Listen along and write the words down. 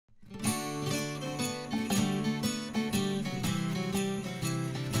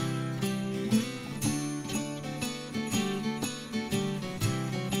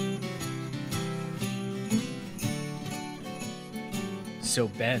So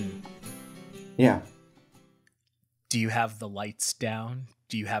Ben, Yeah, do you have the lights down?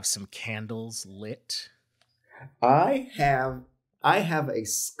 Do you have some candles lit? I have I have a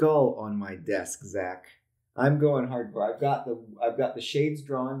skull on my desk, Zach. I'm going hardcore. I've got the shades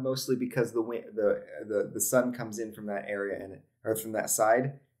drawn mostly because the sun comes in from that area or from that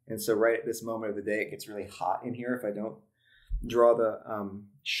side, and so right at this moment of the day, it gets really hot in here if I don't draw the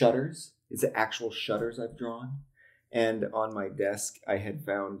shutters. It's the actual shutters I've drawn, and on my desk, I had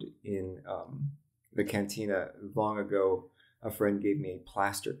found in the cantina long ago. A friend gave me a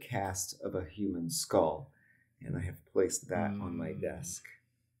plaster cast of a human skull, and I have placed that on my desk.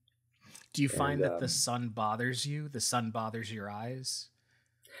 Do you And find that the sun bothers you? The sun bothers your eyes?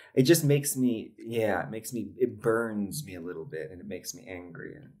 it just makes me, yeah, it burns me a little bit, and it makes me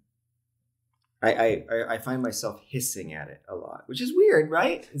angry. And I find myself hissing at it a lot, which is weird,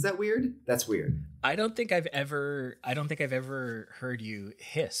 right? Is that weird? That's weird. I don't think I've ever heard you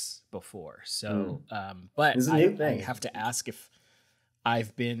hiss before. Mm. So, but This is a new I thing. have to ask if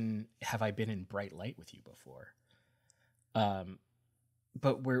have I been in bright light with you before? Um,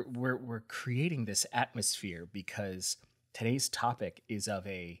 but we're creating this atmosphere because today's topic is of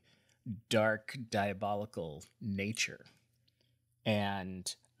a dark, diabolical nature.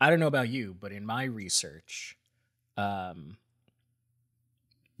 And I don't know about you, but in my research, um,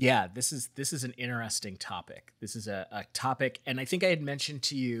 yeah, this is an interesting topic. This is a topic, and I think I had mentioned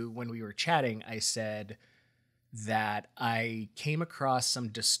to you when we were chatting, I said that I came across some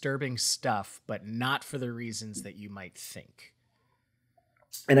disturbing stuff, but not for the reasons that you might think.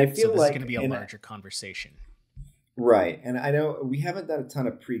 And I So feel this is going to like, be a larger conversation. right. And I know we haven't done a ton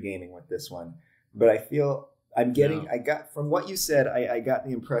of pre-gaming with this one, but I feel No. I got from what you said, I got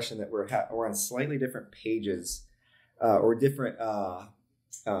the impression that we're on slightly different pages, or different,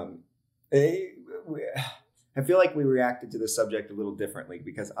 um, eh, we- I feel like we reacted to the subject a little differently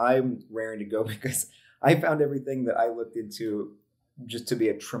because I'm raring to go because I found everything that I looked into just to be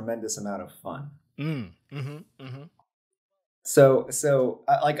a tremendous amount of fun. Mm-hmm. So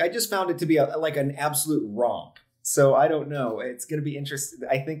I just found it to be like an absolute romp. So I don't know. It's going to be interesting.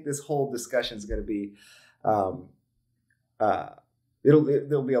 I think this whole discussion is going to be, um, uh,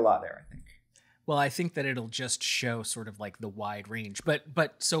 there'll be a lot there, I think. Well, I think that it'll just show sort of like the wide range. But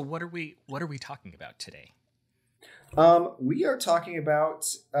so what are we talking about today? We are talking about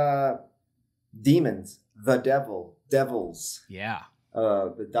demons, the devils, Yeah.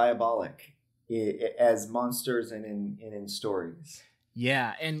 the diabolic, as monsters and in stories.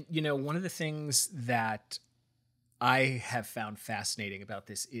 Yeah, and one of the things that I have found fascinating about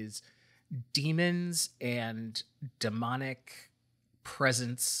this is demons and demonic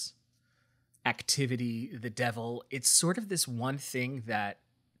presence, activity, the devil. It's sort of this one thing that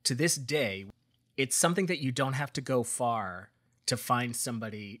to this day, it's something that you don't have to go far to find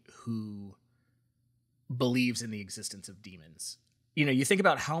somebody who believes in the existence of demons. You think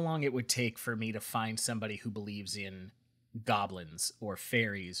about how long it would take for me to find somebody who believes in goblins or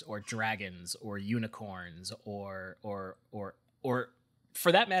fairies or dragons or unicorns or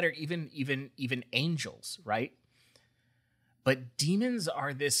for that matter even angels, right? But demons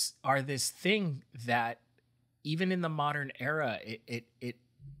are this thing that even in the modern era it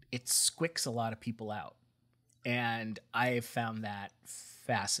squicks a lot of people out, and I have found that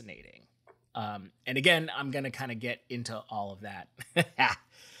fascinating. And again, I'm gonna kind of get into all of that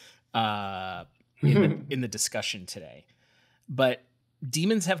uh, in the discussion today. But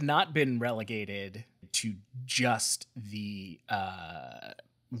demons have not been relegated to just the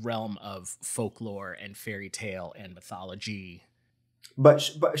realm of folklore and fairy tale and mythology. But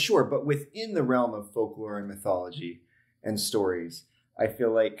sure, but within the realm of folklore and mythology and stories, I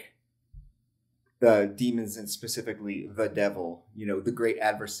feel like the demons and specifically the devil, the great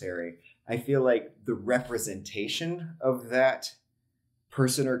adversary, I feel like the representation of that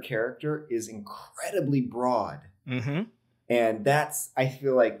person or character is incredibly broad. Mm-hmm. And I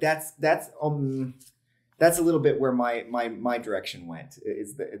feel like that's a little bit where my direction went,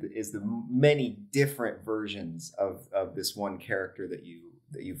 is the many different versions of this one character that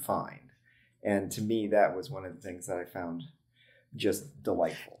you find. And to me, that was one of the things that I found just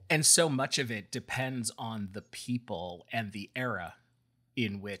delightful. And so much of it depends on the people and the era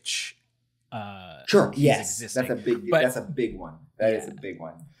in which Sure, he's yes, existing. that's a big one. That is Yeah. a big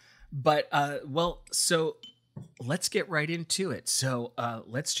one. But well, so let's get right into it. So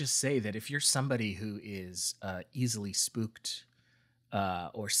let's just say that if you're somebody who is easily spooked,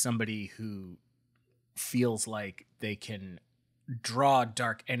 or somebody who feels like they can draw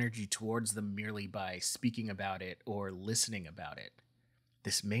dark energy towards them merely by speaking about it or listening about it,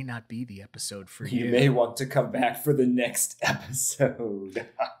 this may not be the episode for you. You may want to come back for the next episode.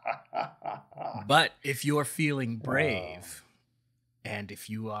 But if you're feeling brave, and if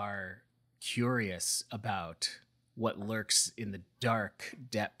you are curious about what lurks in the dark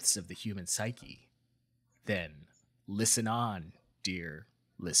depths of the human psyche, then listen on, dear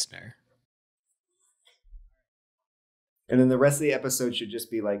listener. And then the rest of the episode should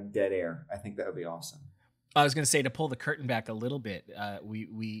just be like dead air. I think that would be awesome. I was going to say, to pull the curtain back a little bit,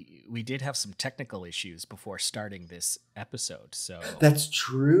 we did have some technical issues before starting this episode. So that's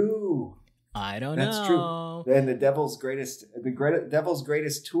true. I don't know. That's true. And the devil's greatest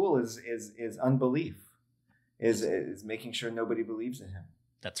tool is unbelief. Is making sure nobody believes in him.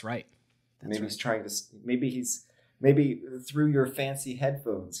 That's right. Maybe through your fancy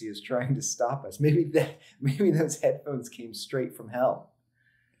headphones, he is trying to stop us. Maybe those headphones came straight from hell.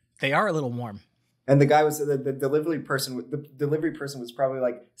 They are a little warm. And the guy was the delivery person. The delivery person was probably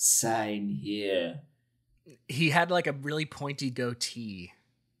like, "Sign here." He had like a really pointy goatee,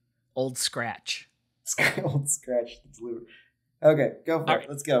 old Scratch. Old Scratch. Okay, go for it.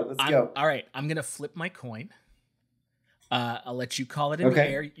 Let's go. Let's go. All right, I'm gonna flip my coin. I'll let you call it in the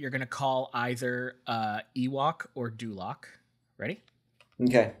air. You're gonna call either Ewok or Duloc. Ready?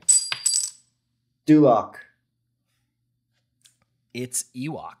 Okay. Duloc. It's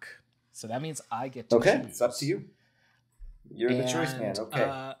Ewok. So that means I get to choose. Okay, it's up to you. You're the choice man.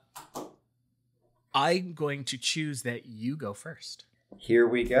 Okay. I'm going to choose that you go first. Here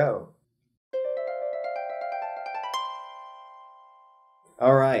we go.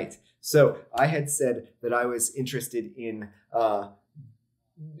 All right. So I had said that I was interested in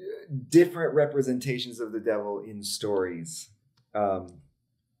different representations of the devil in stories.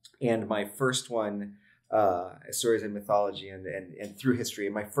 And my first one, stories in mythology and through history.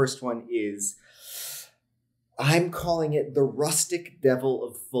 And my first one is, I'm calling it the rustic devil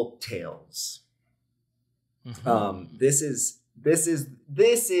of folk tales. Mm-hmm. This is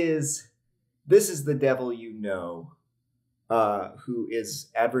the devil, who is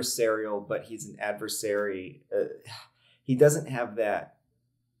adversarial, but he's an adversary. He doesn't have that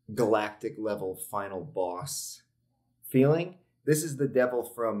galactic level final boss feeling. This is the devil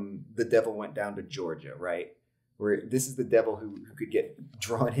from The Devil Went Down to Georgia, right? Where this is the devil who could get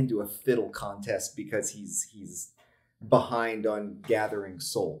drawn into a fiddle contest because he's behind on gathering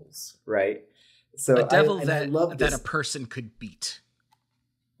souls, right? So a devil that a person could beat.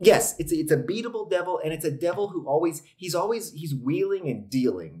 Yes, it's a beatable devil, and it's a devil who he's wheeling and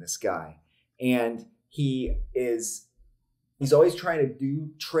dealing, this guy, and he's always trying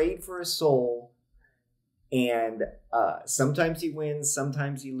to trade for a soul. And sometimes he wins,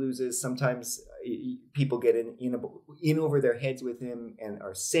 sometimes he loses, sometimes people get in over their heads with him and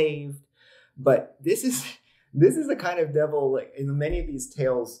are saved. But this is a kind of devil, like in many of these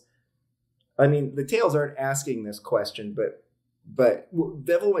tales. I mean, the tales aren't asking this question, but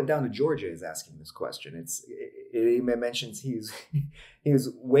Devil Went Down to Georgia is asking this question. It mentions he's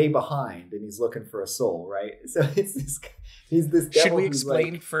way behind and he's looking for a soul, right? So he's this devil. Should we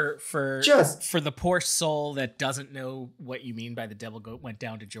explain like, for the poor soul that doesn't know what you mean by the devil went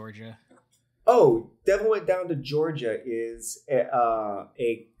down to Georgia? Oh, Devil Went Down to Georgia is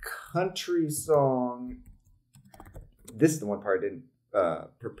a country song. This is the one part I didn't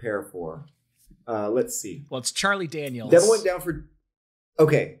prepare for. Let's see. Well, it's Charlie Daniels. Devil Went Down for.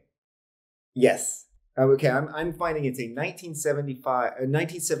 Okay. Yes. Okay. I'm finding it's a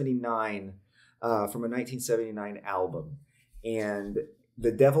 1979 from a 1979 album, and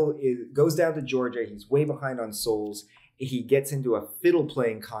the devil goes down to Georgia. He's way behind on souls. He gets into a fiddle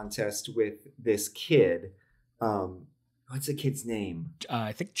playing contest with this kid. What's the kid's name?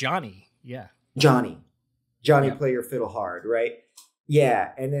 I think Johnny. Yeah. Johnny, play your fiddle hard, right?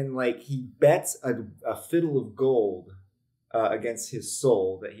 Yeah, and then like he bets a fiddle of gold against his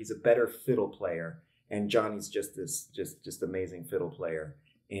soul that he's a better fiddle player, and Johnny's just amazing fiddle player,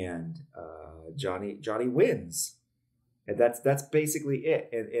 and Johnny wins, and that's basically it.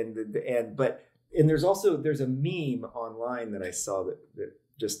 And there's a meme online that I saw that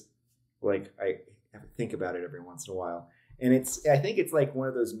just like I have to think about it every once in a while, and I think it's like one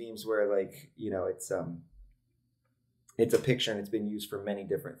of those memes where like it's a picture and it's been used for many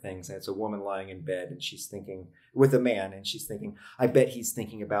different things. And it's a woman lying in bed and she's thinking with a man and she's thinking, I bet he's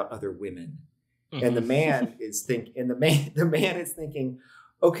thinking about other women. Mm-hmm. And the man is thinking,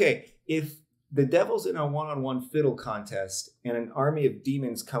 okay, if the devil's in a one-on-one fiddle contest and an army of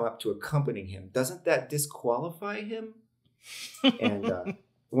demons come up to accompany him, doesn't that disqualify him? And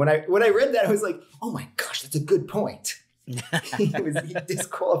when I read that, I was like, oh my gosh, that's a good point. He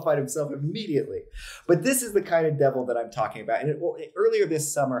disqualified himself immediately. But this is the kind of devil that I'm talking about. And earlier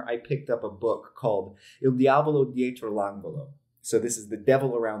this summer, I picked up a book called Il Diavolo Dietro l'Angolo. So this is The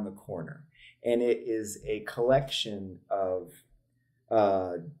Devil Around the Corner. And it is a collection of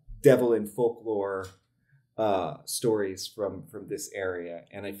devil and folklore stories from this area.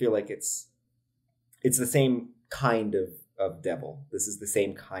 And I feel like it's the same kind of devil. This is the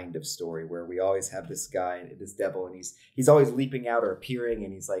same kind of story where we always have this guy, this devil, and he's always leaping out or appearing,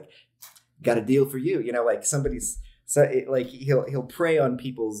 and he's like, got a deal for you, like he'll prey on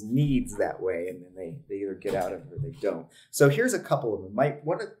people's needs that way, and then they either get out of it or they don't. So here's a couple of them.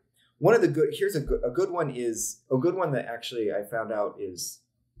 One of the good, here's a good one that actually I found out is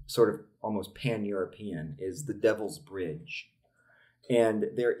sort of almost pan-European, is the Devil's Bridge. And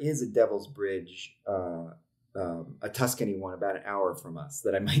there is a Devil's Bridge, a Tuscany one about an hour from us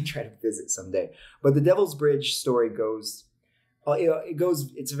that I might try to visit someday. But the Devil's Bridge story goes, all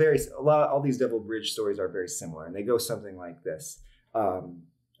these Devil Bridge stories are very similar, and they go something like this.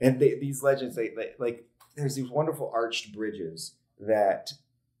 And these legends, there's these wonderful arched bridges that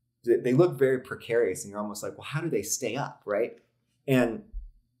they look very precarious, and you're almost like, well, how do they stay up, right? And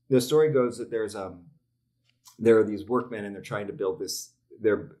the story goes that there are these workmen, and they're trying to build this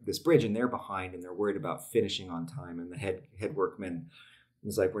bridge, and they're behind, and they're worried about finishing on time. And the head workman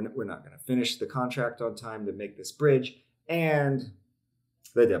is like, we're not going to finish the contract on time to make this bridge. And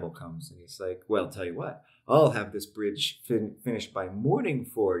the devil comes, and he's like, well, tell you what, I'll have this bridge finished by morning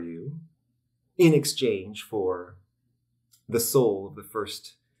for you in exchange for the soul of the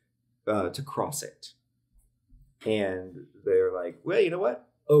first to cross it. And they're like, well, you know what?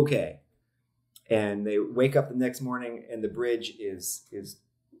 Okay. And they wake up the next morning, and the bridge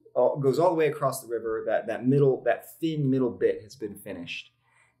goes all the way across the river. That thin middle bit has been finished.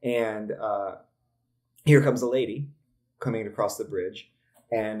 And here comes a lady coming across the bridge.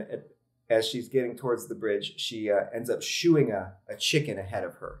 And as she's getting towards the bridge, she ends up shooing a chicken ahead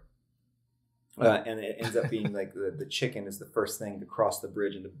of her. And it ends up being like the chicken is the first thing to cross the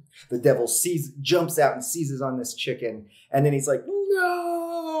bridge. And the devil jumps out and seizes on this chicken. And then he's like,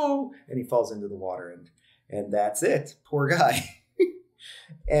 no! And he falls into the water. And that's it. Poor guy.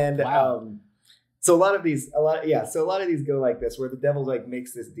 And wow. So a lot of these go like this, where the devil like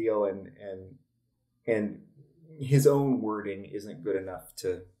makes this deal, and his own wording isn't good enough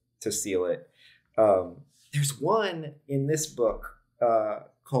to seal it. There's one in this book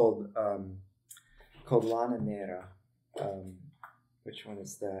called Lana Nera. Which one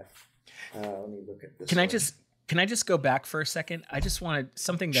is that? Let me look at this. Can I just go back for a second? I just wanted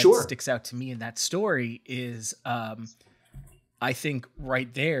something that Sure. sticks out to me in that story is, I think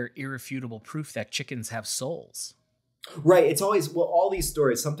right there, irrefutable proof that chickens have souls. Right. It's always, all these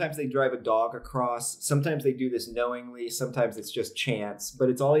stories, sometimes they drive a dog across, sometimes they do this knowingly, sometimes it's just chance, but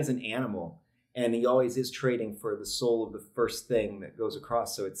it's always an animal. And he always is trading for the soul of the first thing that goes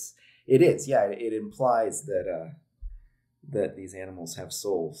across. So it implies that these animals have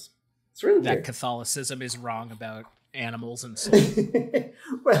souls. It's really that weird. Catholicism is wrong about animals and souls.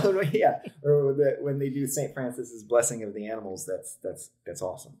 Well, yeah. Or when they do St. Francis's blessing of the animals, that's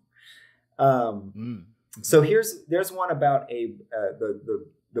awesome. So there's one about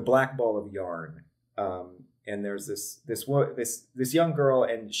the black ball of yarn, and there's this young girl,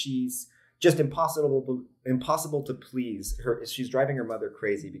 and she's just impossible to please. She's driving her mother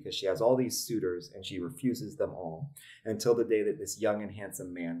crazy because she has all these suitors, and she refuses them all until the day that this young and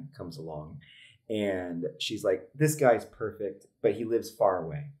handsome man comes along, and she's like, this guy's perfect, but he lives far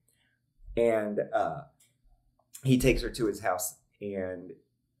away, and he takes her to his house, and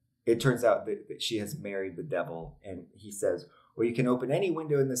it turns out that she has married the devil, and he says, well, you can open any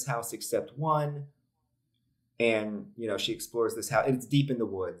window in this house except one. And, she explores this house, and it's deep in the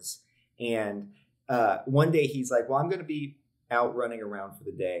woods. And one day he's like, well, I'm going to be out running around for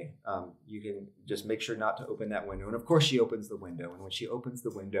the day. You can just make sure not to open that window. And of course she opens the window. And when she opens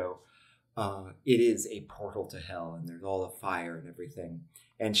the window, it is a portal to hell, and there's all the fire and everything.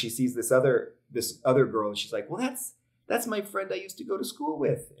 And she sees this other girl, and she's like, well, that's my friend I used to go to school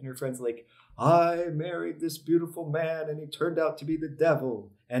with. And her friend's like, I married this beautiful man, and he turned out to be the devil,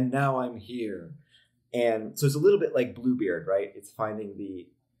 and now I'm here. And so it's a little bit like Bluebeard, right? It's finding the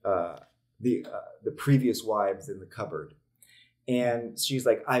previous wives in the cupboard. And she's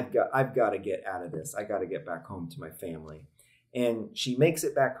like, I've got to get out of this. I got to get back home to my family. And she makes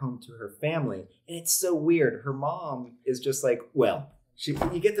it back home to her family. And it's so weird. Her mom is just like, well,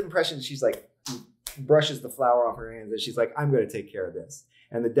 you get the impression she's like, brushes the flour off her hands, and she's like, I'm going to take care of this.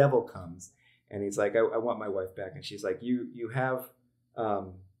 And the devil comes, and he's like, I want my wife back. And she's like, you have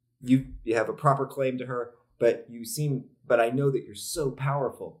a proper claim to her, but I know that you're so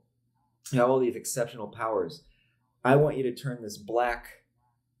powerful. You have all these exceptional powers. I want you to turn this black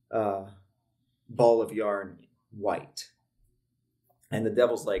ball of yarn white. And the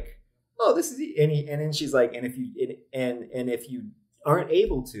devil's like, oh, this is and then she's like, and if you aren't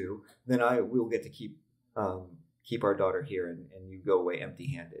able to, then we'll get to keep our daughter here, and you go away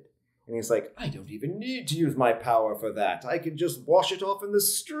empty-handed. And he's like, I don't even need to use my power for that. I can just wash it off in the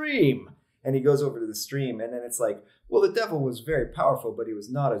stream. And he goes over to the stream, and then it's like, well, the devil was very powerful, but he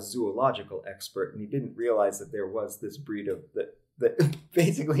was not a zoological expert, and he didn't realize that there was this breed of that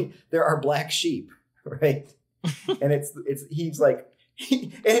basically there are black sheep, right? And he's like,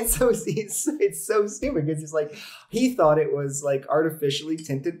 it's so stupid because he's like, he thought it was like artificially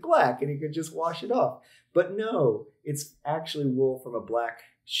tinted black and he could just wash it off. But no, it's actually wool from a black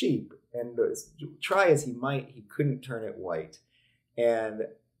sheep. And try as he might, he couldn't turn it white. And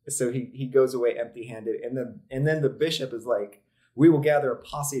so he goes away empty-handed. And then the bishop is like, we will gather a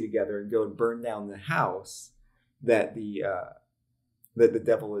posse together and go and burn down the house that the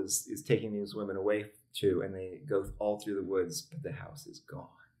devil is taking these women away to, and they go all through the woods, but the house is gone.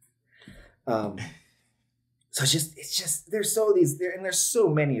 So it's just there's so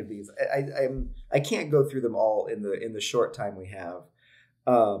many of these. I can't go through them all in the short time we have.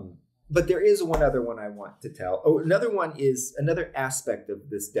 But there is one other one I want to tell. Oh, another aspect of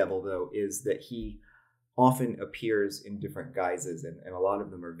this devil, though, is that he often appears in different guises, and a lot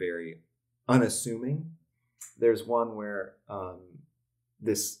of them are very unassuming. There's one where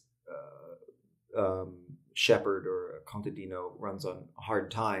this shepherd or a contadino runs on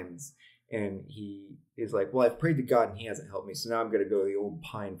hard times, and he is like, well, I've prayed to God and he hasn't helped me, so now I'm going to go to the old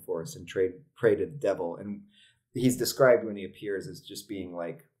pine forest and pray to the devil. And he's described when he appears as just being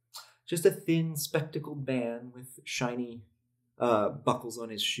like just a thin spectacled man with shiny buckles on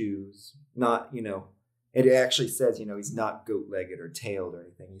his shoes. Not, it actually says, he's not goat-legged or tailed or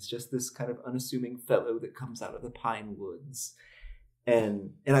anything. He's just this kind of unassuming fellow that comes out of the pine woods.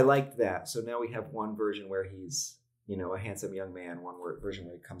 And I liked that. So now we have one version where he's, a handsome young man, one version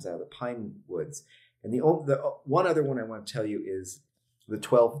where he comes out of the pine woods. And the one other one I want to tell you is the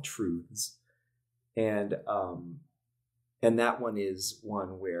 12 Truths. And that one is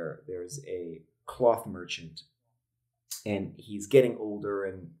one where there's a cloth merchant, and he's getting older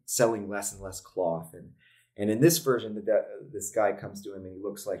and selling less and less cloth. And in this version, this guy comes to him and he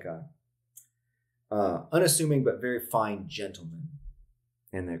looks like a unassuming but very fine gentleman.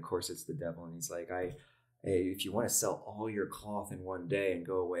 And then, of course, it's the devil. And he's like, hey, if you want to sell all your cloth in one day and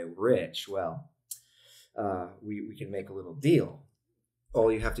go away rich, well, we can make a little deal.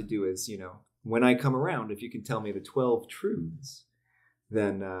 All you have to do is, when I come around, if you can tell me the 12 truths,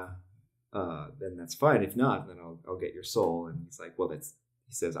 then that's fine. If not, then I'll get your soul. And he's like, well, he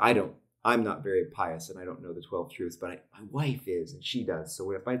says, I'm not very pious and I don't know the 12 truths, but my wife is, and she does.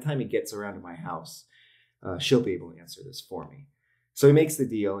 So by the time he gets around to my house, she'll be able to answer this for me. So he makes the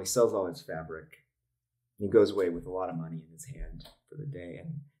deal. He sells all his fabric. He goes away with a lot of money in his hand for the day.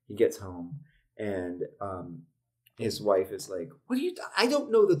 And he gets home, and his wife is like, I don't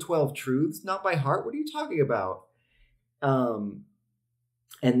know the 12 truths, not by heart. What are you talking about? And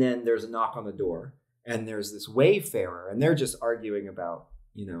then there's a knock on the door, and there's this wayfarer, and they're just arguing about,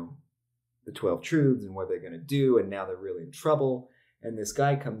 the 12 truths and what they're going to do. And now they're really in trouble. And this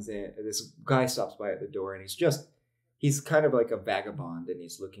guy stops by at the door, and he's kind of like a vagabond, and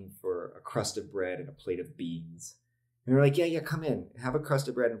he's looking for a crust of bread and a plate of beans. And they're like, yeah, come in, have a crust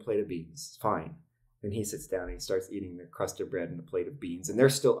of bread and a plate of beans. It's fine. And he sits down and he starts eating the crust of bread and a plate of beans. And they're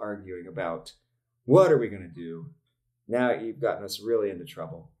still arguing about, what are we going to do? Now you've gotten us really into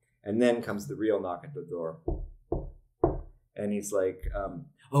trouble. And then comes the real knock at the door. And he's like,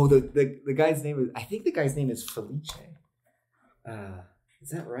 the guy's name is, I think the guy's name is Felice. Is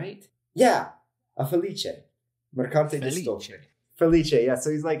that right? Yeah, a Felice. Mercante di Stolpe. Felice, yeah.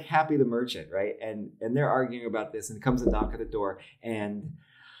 So he's like Happy the merchant, right? And they're arguing about this, and it comes a knock at the door, and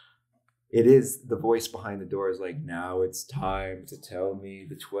it is the voice behind the door is like, now it's time to tell me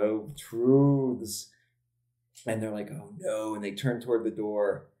the 12 truths. And they're like, oh no. And they turn toward the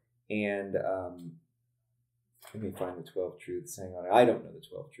door, and let me find the 12 truths. Hang on. I don't know the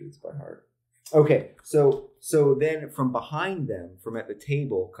 12 truths by heart. Okay, so then from behind them, from at the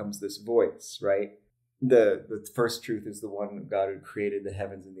table, comes this voice, right? The first truth is the one God who created the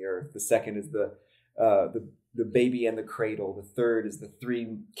heavens and the earth. The second is the baby and the cradle. The third is the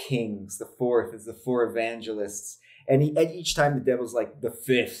 3 kings. The fourth is the 4 evangelists. And at each time the devil's like the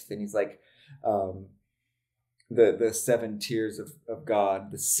fifth, and he's like the 7 tiers of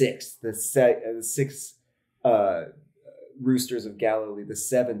God. The sixth, the 6 roosters of Galilee. The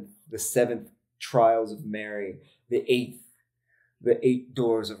seventh trials of Mary, the eight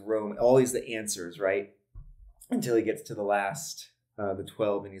doors of Rome, all these the answers, right? Until he gets to the last, the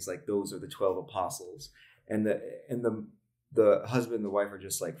 12, and he's like, those are the 12 apostles. And the husband and the wife are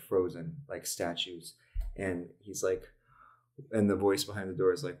just like frozen, like statues. And he's like, and the voice behind the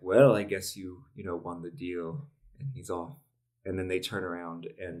door is like, well, I guess you won the deal. And he's off. And then they turn around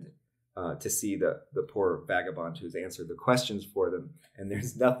and to see the poor vagabond who's answered the questions for them. And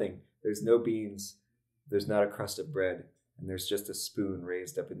there's nothing. There's no beans. There's not a crust of bread. And there's just a spoon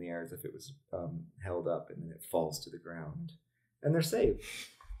raised up in the air as if it was held up, and then it falls to the ground. And they're saved.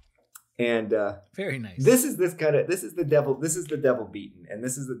 And very nice. This is the devil beaten, and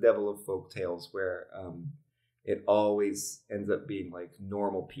this is the devil of folk tales, where it always ends up being like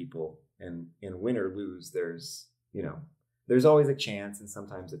normal people, and in win or lose, there's always a chance, and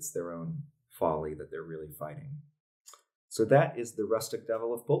sometimes it's their own folly that they're really fighting. So that is the rustic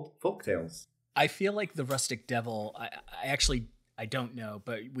devil of folk tales. I feel like the rustic devil, I don't know,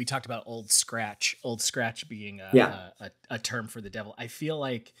 but we talked about old scratch being a term for the devil. I feel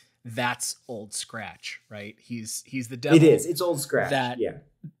like that's old scratch, right? He's the devil. It's old scratch.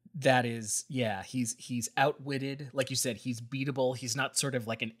 He's outwitted. Like you said, he's beatable. He's not sort of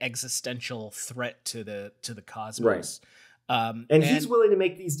like an existential threat to the cosmos. Right. And he's willing to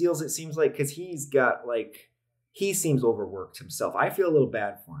make these deals, it seems like, because he seems overworked himself. I feel a little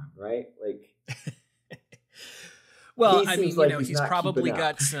bad for him, right? Like, well, I mean, he's probably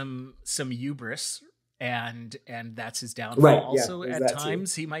got some hubris, and that's his downfall. Right. Also, at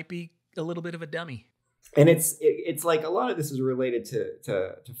times he might be a little bit of a dummy. And it's like a lot of this is related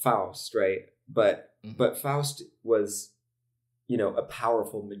to Faust, right? But Faust was, a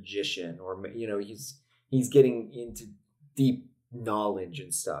powerful magician, or he's getting into deep knowledge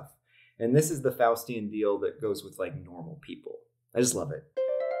and stuff. And this is the Faustian deal that goes with like normal people. I just love it.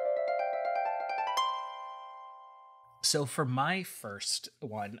 So for my first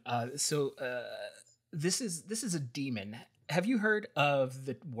one, this is a demon. Have you heard of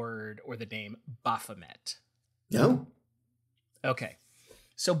the word or the name Baphomet? No. Okay.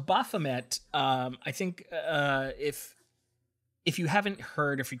 So Baphomet, I think if you haven't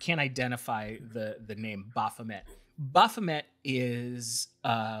heard, if you can't identify the name Baphomet, Baphomet is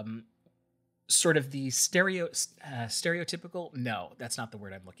sort of the stereotypical. No, that's not the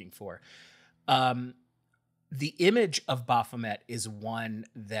word I'm looking for. The image of Baphomet is one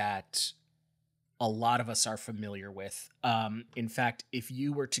that a lot of us are familiar with. In fact, if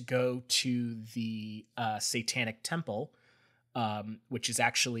you were to go to the Satanic Temple, which is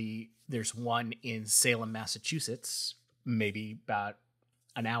actually, there's one in Salem, Massachusetts, maybe about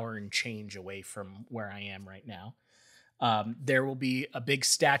an hour and change away from where I am right now. There will be a big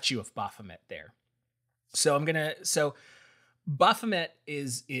statue of Baphomet there. So Baphomet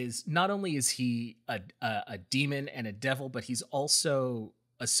is not only is he a demon and a devil, but he's also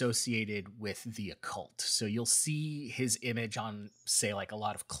associated with the occult. So you'll see his image on, say, like a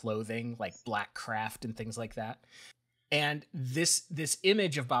lot of clothing, like black craft and things like that. And this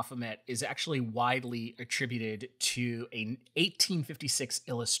image of Baphomet is actually widely attributed to an 1856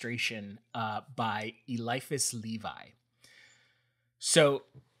 illustration by Eliphas Levi. So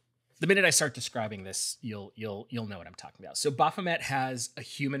the minute I start describing this, you'll know what I'm talking about. So Baphomet has a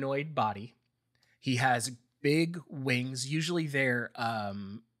humanoid body. He has big wings. Usually they're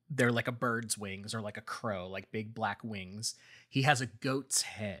like a bird's wings or like a crow, like big black wings. He has a goat's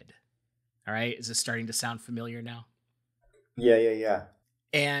head. All right. Is this starting to sound familiar now? Yeah.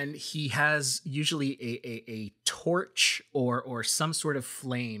 And he has usually a torch or some sort of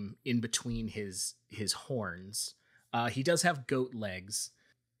flame in between his horns. He does have goat legs.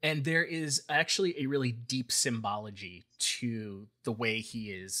 And there is actually a really deep symbology to the way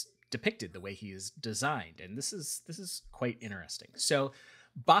he is depicted, the way he is designed. And this is quite interesting. So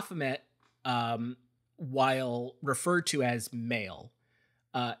Baphomet, while referred to as male,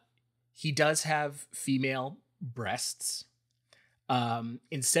 he does have female breasts.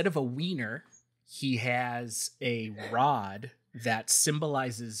 Instead of a wiener, he has a rod that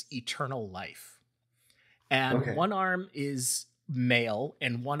symbolizes eternal life. And one arm is male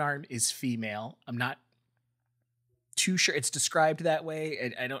and one arm is female. I'm not too sure it's described that way,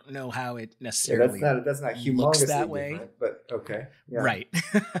 and I don't know how it necessarily that's not looks that way, but okay. Yeah. Right.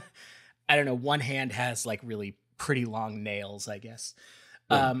 I don't know. One hand has like really pretty long nails, I guess.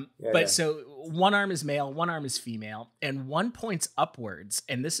 So one arm is male, one arm is female, and one points upwards,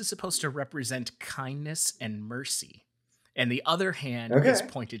 and this is supposed to represent kindness and mercy. And the other hand is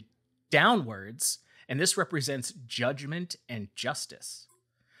pointed downwards, and this represents judgment and justice.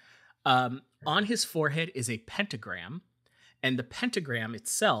 On his forehead is a pentagram, And the pentagram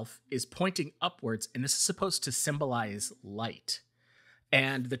itself is pointing upwards, and this is supposed to symbolize light.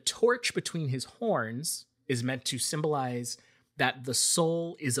 And the torch between his horns is meant to symbolize that the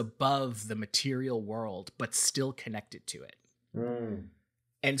soul is above the material world, but still connected to it. Mm.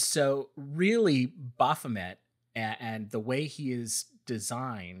 And so really Baphomet and the way he is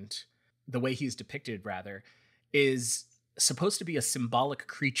designed, the way he's depicted rather, is supposed to be a symbolic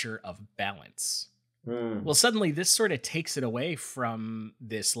creature of balance. Mm. Well, suddenly this sort of takes it away from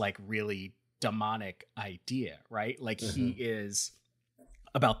this like really demonic idea, right? Like he is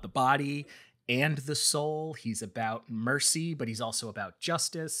about the body and the soul. He's about mercy, but he's also about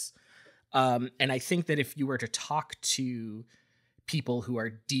justice. And I think that if you were to talk to people who are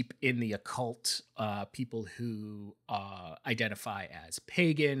deep in the occult, people who identify as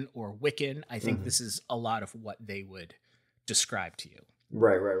pagan or Wiccan, I think this is a lot of what they would describe to you.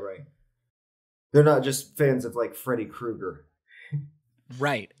 Right. They're not just fans of like Freddy Krueger.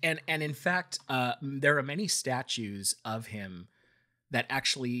 Right. And in fact, there are many statues of him that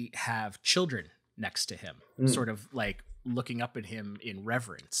actually have children next to him, sort of like looking up at him in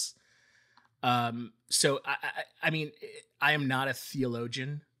reverence. So I mean, I am not a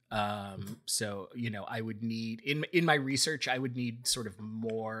theologian. So, you know, I would need in my research, I would need sort of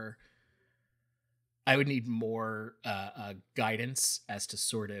more, guidance as to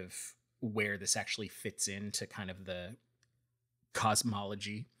sort of where this actually fits into kind of the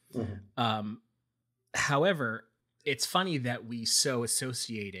cosmology. However, it's funny that we so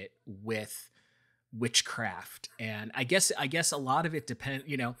associate it with witchcraft. And I guess a lot of it depends,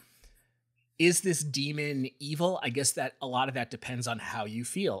 you know, is this demon evil? I guess that a lot of that depends on how you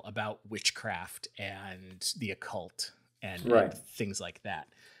feel about witchcraft and the occult and things like that.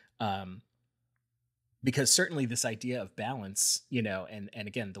 Because certainly this idea of balance, you know, and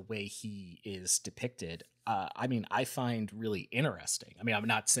again, the way he is depicted, I mean, I find really interesting. I mean, I'm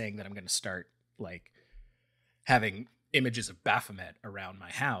not saying that I'm going to start like having images of Baphomet around my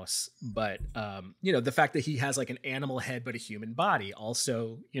house, but you know, the fact that he has like an animal head but a human body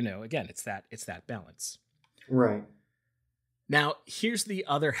also, you know, again, it's that balance. Right. Now, here's the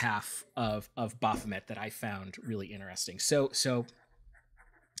other half of Baphomet that I found really interesting. So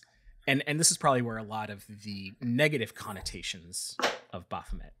and this is probably where a lot of the negative connotations of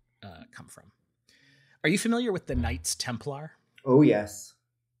Baphomet come from. Are you familiar with the Knights Templar? Oh, yes.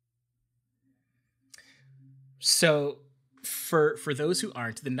 So for those who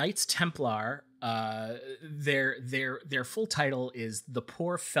aren't, the Knights Templar, their full title is the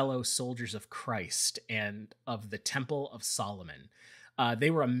Poor Fellow Soldiers of Christ and of the Temple of Solomon.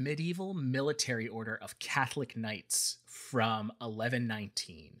 They were a medieval military order of Catholic knights from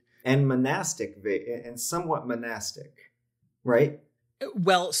 1119. And monastic, and somewhat monastic, right?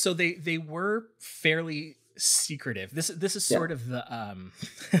 Well, so they were fairly secretive. This is sort of the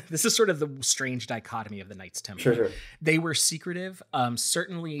this is sort of the strange dichotomy of the Knights Templar. Sure. They were secretive.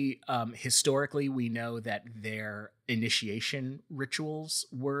 Certainly, historically, we know that their initiation rituals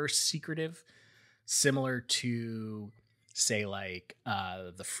were secretive, similar to, say, like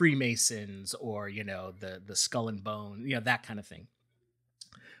the Freemasons or, you know, the Skull and Bone, you know, that kind of thing.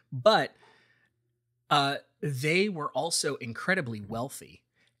 But they were also incredibly wealthy.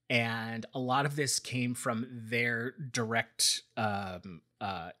 And a lot of this came from their direct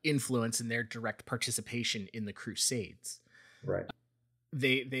influence and their direct participation in the Crusades. Right.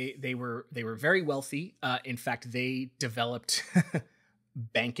 They were very wealthy. In fact, they developed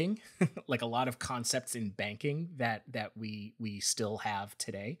banking, like a lot of concepts in banking that we still have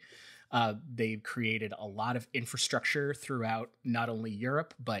today. They created a lot of infrastructure throughout not only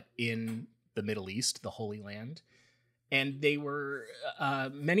Europe but in the Middle East, the Holy Land. And they were,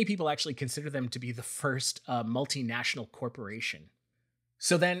 many people actually consider them to be the first multinational corporation.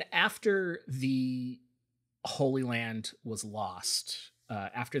 So then after the Holy Land was lost,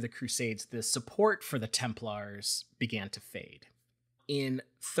 after the Crusades, the support for the Templars began to fade. In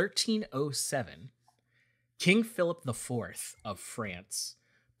 1307, King Philip IV of France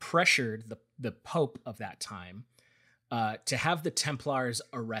pressured the Pope of that time to have the Templars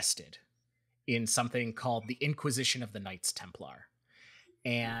arrested in something called the Inquisition of the Knights Templar.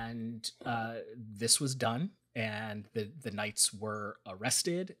 And this was done, and the knights were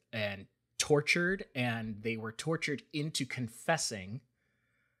arrested and tortured, and they were tortured into confessing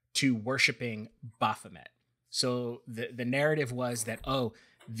to worshiping Baphomet. So the narrative was that, oh,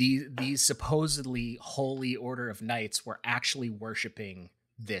 these supposedly holy order of knights were actually worshiping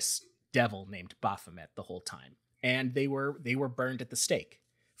this devil named Baphomet the whole time. And they were burned at the stake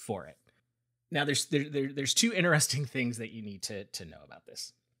for it. Now, there's two interesting things that you need to know about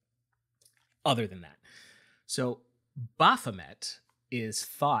this, other than that. So Baphomet is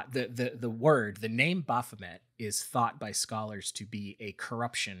thought, the name Baphomet is thought by scholars to be a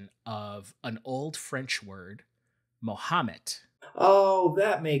corruption of an old French word, Mohammed. Oh,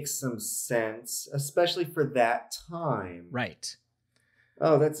 that makes some sense, especially for that time. Right.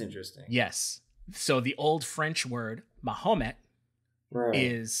 Oh, that's interesting. Yes. So the old French word, Mahomet,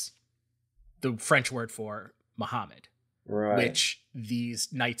 is the French word for Muhammad. Right. Which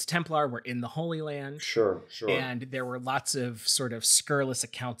these Knights Templar were in the Holy Land. Sure. And there were lots of sort of scurrilous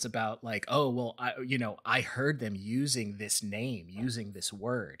accounts about like, oh, well, I heard them using this name, using this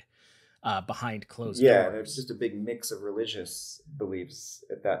word behind closed doors. Yeah, there's just a big mix of religious beliefs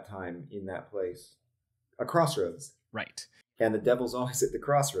at that time in that place. A crossroads. Right. And the devil's always at the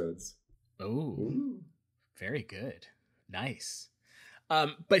crossroads. Oh, very good. Nice.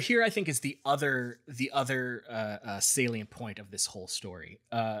 But here I think is the other salient point of this whole story.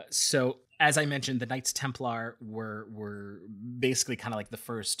 So as I mentioned, the Knights Templar were basically kind of like the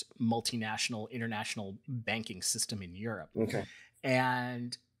first multinational international banking system in Europe. Okay.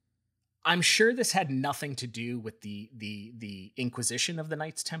 And I'm sure this had nothing to do with the Inquisition of the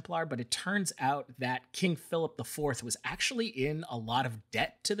Knights Templar, but it turns out that King Philip IV was actually in a lot of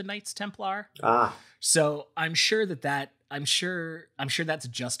debt to the Knights Templar. Ah. So I'm sure I'm sure that's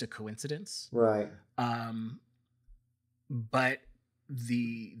just a coincidence. Right. But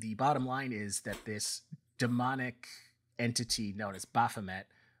the bottom line is that this demonic entity known as Baphomet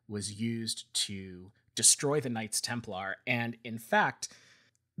was used to destroy the Knights Templar. And in fact,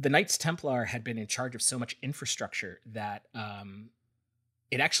 the Knights Templar had been in charge of so much infrastructure that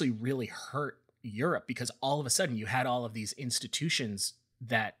it actually really hurt Europe, because all of a sudden you had all of these institutions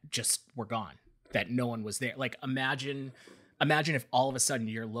that just were gone, that no one was there. Like imagine if all of a sudden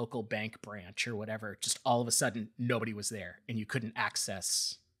your local bank branch or whatever, just all of a sudden nobody was there and you couldn't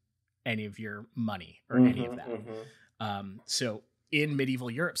access any of your money or any of that. So in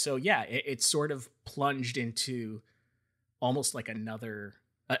medieval Europe, so yeah, it sort of plunged into almost like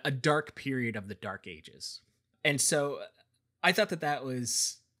a dark period of the Dark Ages. And so I thought that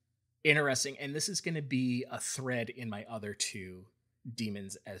was interesting. And this is going to be a thread in my other two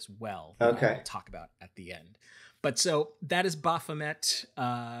demons as well, that I'll talk about at the end. But so that is Baphomet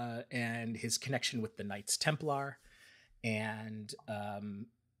and his connection with the Knights Templar and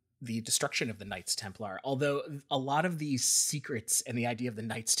the destruction of the Knights Templar. Although a lot of these secrets and the idea of the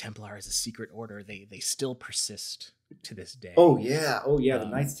Knights Templar as a secret order, they still persist to this day. Oh yeah. The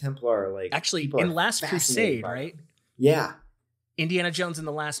Knights Templar are like, actually in Last Crusade, right? Yeah. Indiana Jones in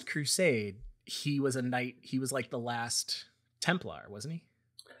the Last Crusade, he was a knight. He was like the last Templar, wasn't he?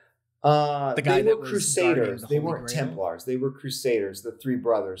 The guy that was Crusaders. They weren't Grail? Templars. They were Crusaders, the three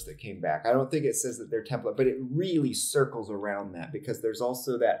brothers that came back. I don't think it says that they're Templar, but it really circles around that, because there's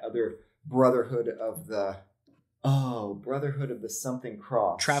also that other Brotherhood of the something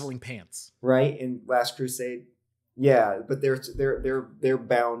cross. Traveling Pants. Right? In Last Crusade. Yeah, but they're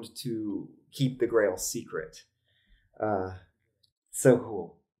bound to keep the Grail secret. So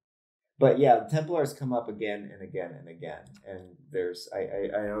cool. But yeah, the Templars come up again and again and again. And there's I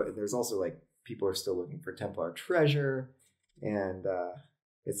know there's also like people are still looking for Templar treasure, and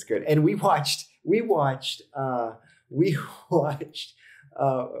it's good. And we watched with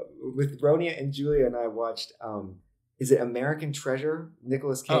Ronia and Julia and I watched is it American Treasure?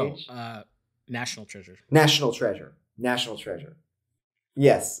 Nicolas Cage? National Treasure. National Treasure.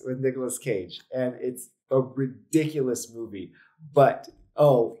 Yes, with Nicolas Cage. And it's a ridiculous movie, but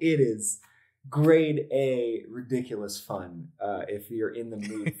it is grade A ridiculous fun. If you're in the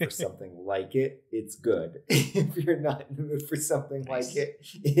mood for something like it, it's good. If you're not in the mood for something like it,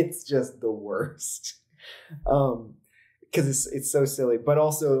 it's just the worst. Because it's so silly. But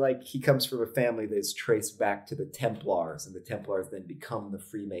also, like, he comes from a family that's traced back to the Templars, and the Templars then become the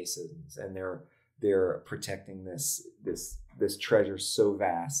Freemasons, and they're protecting this treasure so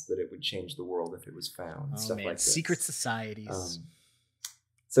vast that it would change the world if it was found. Stuff like this. Secret societies.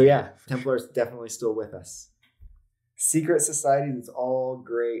 So yeah, Templars definitely still with us. Secret society, that's all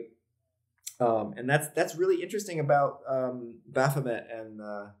great. And that's really interesting about Baphomet and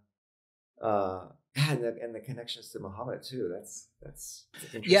the connections to Muhammad too. That's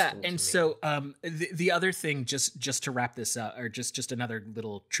interesting. Yeah, and so the other thing, just to wrap this up, or just another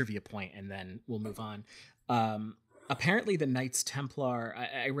little trivia point, and then we'll move on. Apparently the Knights Templar,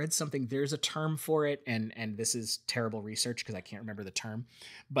 I read something, there's a term for it, and this is terrible research because I can't remember the term,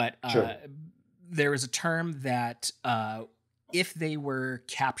 but Sure. There is a term that if they were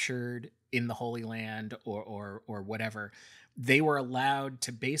captured in the Holy Land or whatever, they were allowed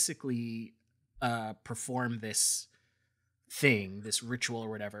to basically perform this thing, this ritual or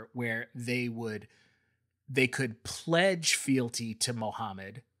whatever, where they would they could pledge fealty to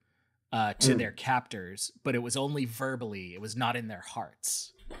Muhammad, to their captors, but it was only verbally. It was not in their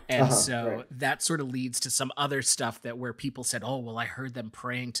hearts. And so that sort of leads to some other stuff that where people said, oh, well, I heard them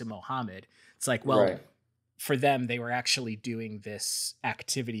praying to Muhammad. It's like, well, for them, they were actually doing this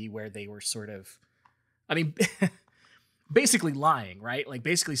activity where they were sort of, I mean, basically lying, right? Like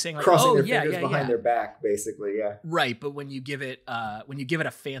basically saying like, crossing their fingers behind their back, basically. Yeah. Right. But when you give it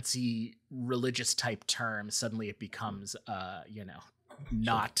a fancy religious type term, suddenly it becomes,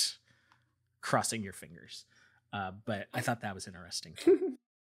 not crossing your fingers. But I thought that was interesting.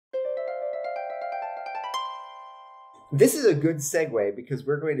 This is a good segue because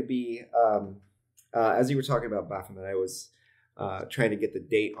we're going to be, as you were talking about Baphomet, I was trying to get the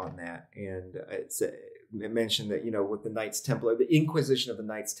date on that. And it mentioned that, with the Knights Templar, the Inquisition of the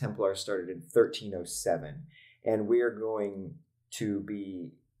Knights Templar started in 1307. And we are going to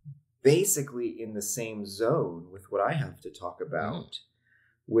be basically in the same zone with what I have to talk about,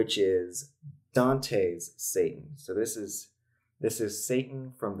 which is Dante's Satan. So this is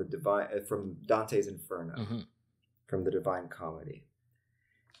Satan from the divine, from Dante's Inferno, from the Divine Comedy.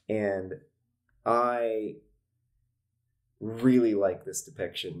 And I really like this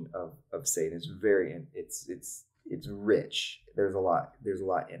depiction of Satan. It's it's rich. There's a lot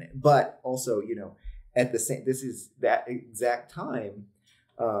in it. But also, at the same, this is that exact time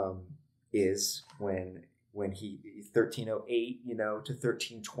is when he 1308 to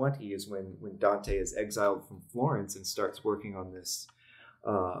 1320 is when Dante is exiled from Florence and starts working on this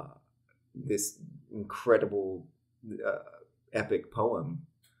this incredible epic poem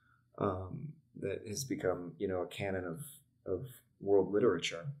that has become a canon of world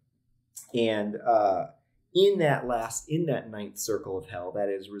literature. And in that ninth circle of hell that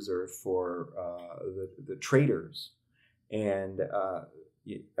is reserved for the traitors and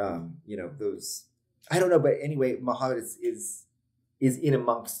those, I don't know, but anyway, Muhammad is in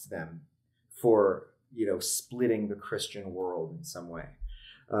amongst them for splitting the Christian world in some way.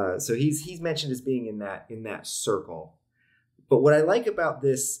 So he's mentioned as being in that circle. But what I like about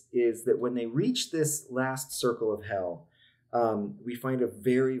this is that when they reach this last circle of hell, we find a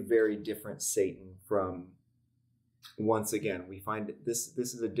very, very different Satan from. Once again, we find this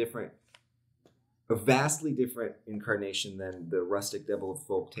is a vastly different incarnation than the rustic devil of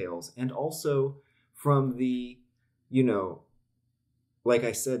folk tales, and also from the, like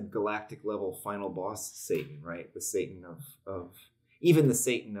I said, galactic level final boss Satan, right? The Satan of even the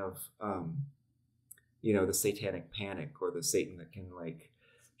Satan of, the satanic panic, or the Satan that can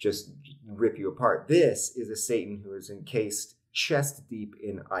just rip you apart. This is a Satan who is encased chest deep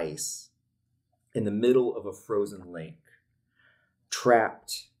in ice in the middle of a frozen lake,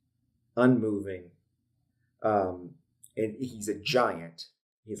 trapped, unmoving. And he's a giant.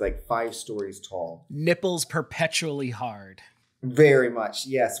 He's 5 stories tall. Nipples perpetually hard. Very much,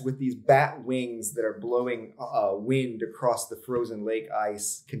 yes, with these bat wings that are blowing wind across the frozen lake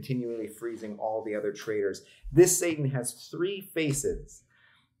ice, continually freezing all the other traitors. This Satan has 3 faces,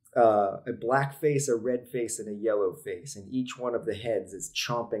 a black face, a red face, and a yellow face, and each one of the heads is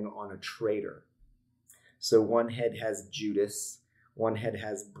chomping on a traitor. So one head has Judas, one head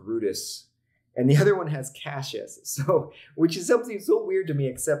has Brutus, and the other one has Cassius. So, which is something so weird to me,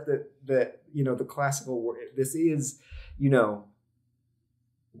 except that the classical word, this is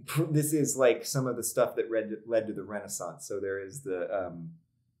like some of the stuff that led to the Renaissance. So there is the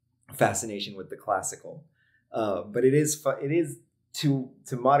fascination with the classical, but it is to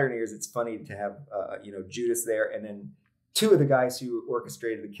modern ears, it's funny to have Judas there, and then 2 of the guys who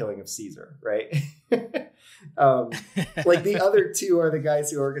orchestrated the killing of Caesar, right? The other 2 are the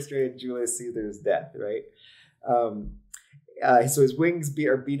guys who orchestrated Julius Caesar's death, right? So his wings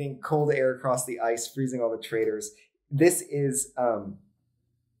are beating cold air across the ice, freezing all the traitors. This is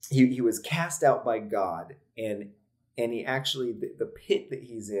he was cast out by God, and he actually the pit that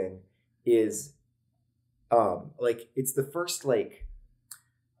he's in is it's the first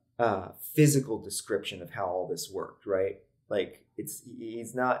physical description of how all this worked, right?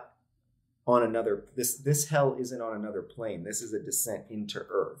 He's not on another, this hell isn't on another plane. This is a descent into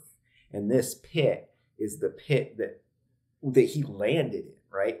earth. And this pit is the pit that he landed in,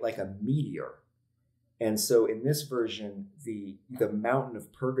 right? Like a meteor. And so in this version, the mountain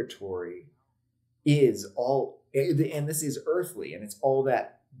of purgatory is all, and this is earthly, and it's all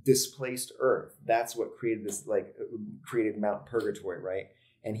that displaced earth. That's what created this, created Mount Purgatory, right?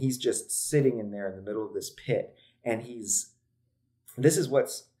 And he's just sitting in there in the middle of this pit. And this is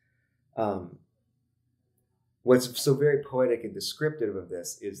what's so very poetic and descriptive of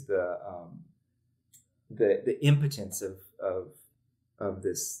this is the impotence of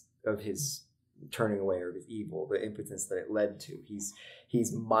his turning away, or of his evil, the impotence that it led to.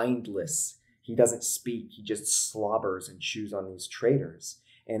 He's mindless. He doesn't speak. He just slobbers and chews on these traitors.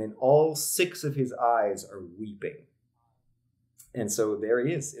 And in all 6 of his eyes are weeping. And so there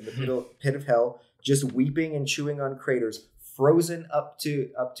he is in the pit of hell, just weeping and chewing on craters, frozen up to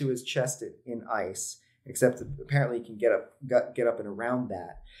his chest in ice. Except apparently he can get up and around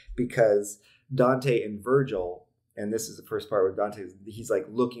that, because Dante and Virgil, and this is the first part where Dante, he's like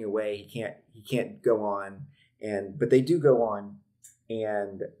looking away. He can't go on, but they do go on,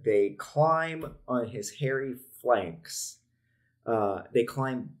 and they climb on his hairy flanks. They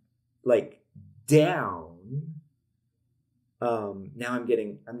climb like down. Now I'm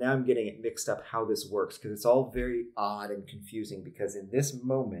getting it mixed up how this works, because it's all very odd and confusing, because in this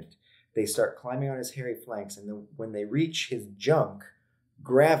moment they start climbing on his hairy flanks, and then when they reach his junk,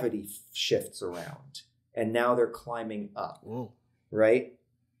 gravity shifts around, and now they're climbing up. Whoa. Right?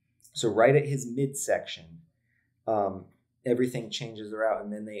 So right at his midsection, everything changes around,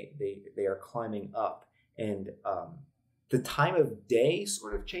 and then they are climbing up, and the time of day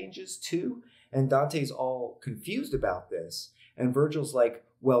sort of changes too, and Dante's all confused about this, and Virgil's like,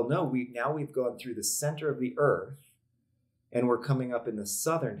 well, no, we've gone through the center of the earth, and we're coming up in the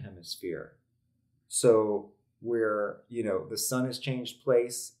southern hemisphere. So we're, the sun has changed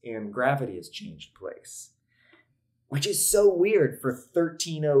place and gravity has changed place, which is so weird for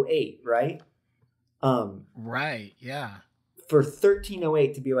 1308, right? Right, yeah. For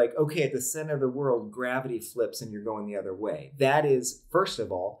 1308 to be like, okay, at the center of the world, gravity flips and you're going the other way. That is, first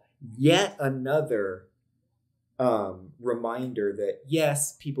of all, yet another reminder that,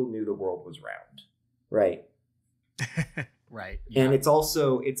 yes, people knew the world was round, right? Right. Yeah. And it's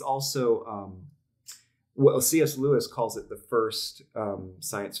also well, C.S. Lewis calls it the first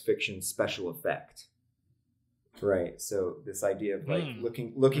science fiction special effect, right? So this idea of like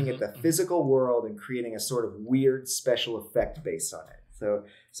looking at the physical world and creating a sort of weird special effect based on it.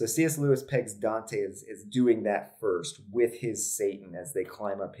 So C.S. Lewis pegs Dante as doing that first with his Satan as they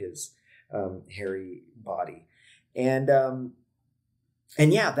climb up his hairy body, and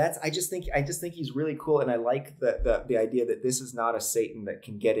yeah, I just think he's really cool, and I like the idea that this is not a Satan that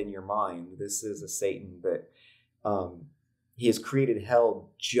can get in your mind. This is a Satan that he has created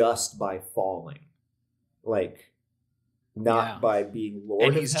hell just by falling, like not by being Lord of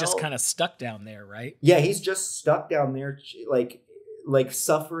hell. And he's just kind of stuck down there, right? Yeah, he's just stuck down there, like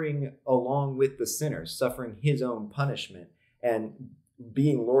suffering along with the sinners, suffering his own punishment, and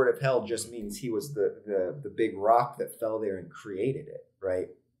being Lord of hell just means he was the big rock that fell there and created it, right?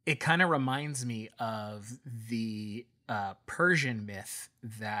 It kind of reminds me of the Persian myth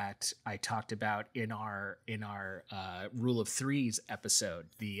that I talked about in our Rule of Threes episode,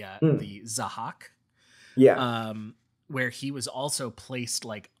 the Zack, where he was also placed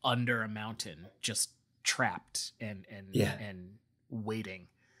like under a mountain, just trapped and waiting,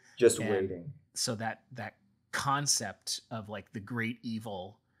 waiting. So that concept of like the great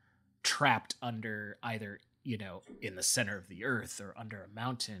evil trapped under either in the center of the earth or under a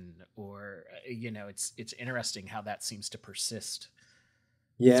mountain, or it's interesting how that seems to persist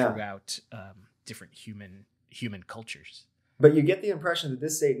throughout different human cultures. But you get the impression that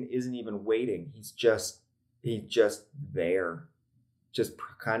this Satan isn't even waiting. He's just there, just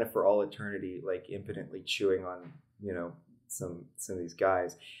kind of for all eternity, like impotently chewing on some of these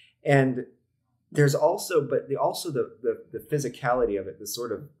guys. And there's also the physicality of it, the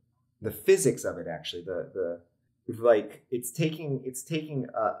sort of the physics of it, actually, the like it's taking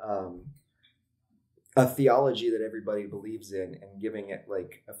a theology that everybody believes in and giving it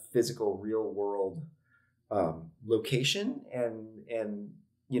like a physical, real world location, and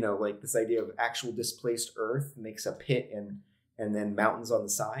like this idea of actual displaced earth makes a pit and then mountains on the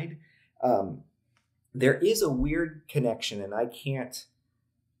side. There is a weird connection, and I can't.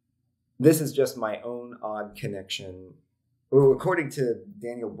 This is just my own odd connection. Well, according to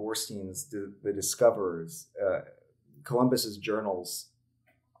Daniel Borstein's The Discoverers, Columbus's journals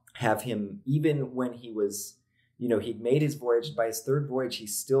have him, even when he was, he'd made his voyage. By his third voyage, he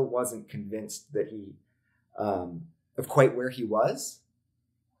still wasn't convinced that of quite where he was,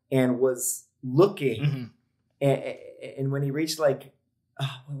 and was looking. And when he reached what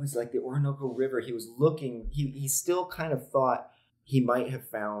was the Orinoco River, he was looking. He still kind of thought he might have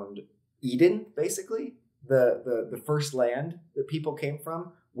found Eden, basically the first land that people came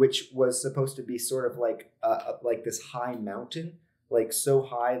from, which was supposed to be sort of like this high mountain, like so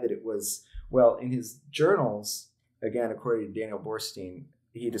high that it was, well, in his journals, again, according to Daniel Borstein,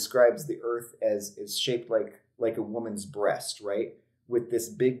 he describes the earth as shaped like a woman's breast, right? With this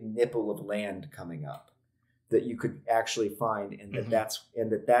big nipple of land coming up that you could actually find, and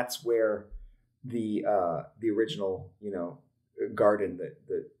that's where the original, garden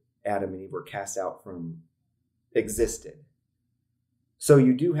that Adam and Eve were cast out from existed. So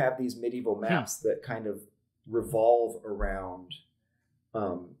you do have these medieval maps that kind of revolve around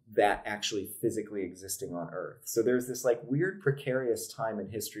that actually physically existing on Earth. So there's this like weird precarious time in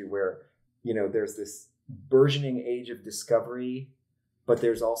history where, there's this burgeoning age of discovery, but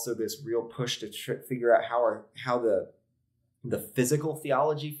there's also this real push to figure out how the physical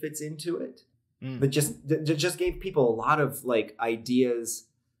theology fits into it. That just gave people a lot of like ideas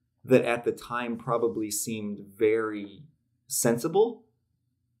that at the time probably seemed very sensible,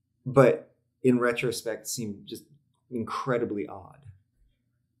 but in retrospect seemed just incredibly odd.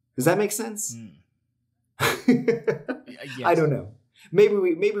 Does that make sense? Yes. I don't know. Maybe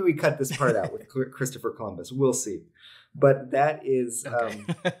we cut this part out with Christopher Columbus. We'll see. But that is okay.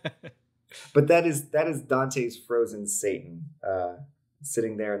 but that is Dante's frozen Satan,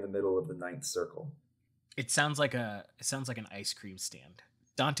 sitting there in the middle of the ninth circle. It sounds like an ice cream stand.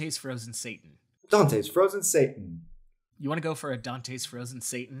 Dante's frozen Satan. Dante's frozen Satan. You want to go for a Dante's frozen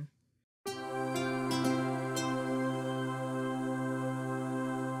Satan?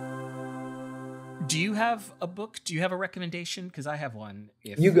 Do you have a book? Do you have a recommendation? Because I have one.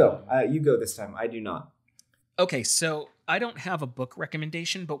 You go. You go this time. I do not. Okay, so I don't have a book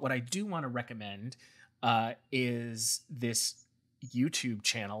recommendation, but what I do want to recommend is this YouTube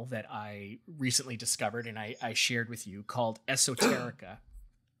channel that I recently discovered and I shared with you called Esoterica.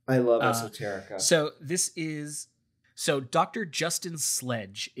 I love Esoterica. So Dr. Justin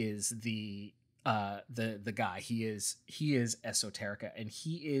Sledge is the guy. He is Esoterica, and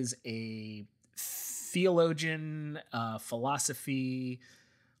he is a theologian, philosophy,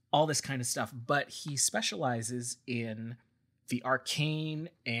 all this kind of stuff, but he specializes in the arcane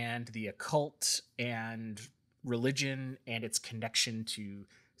and the occult and religion and its connection to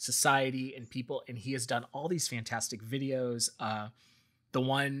society and people. And he has done all these fantastic videos. The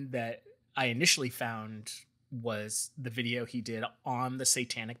one that I initially found was the video he did on the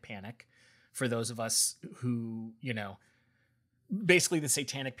Satanic Panic, for those of us who, basically the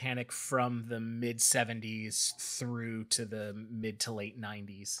Satanic Panic from the mid 70s through to the mid to late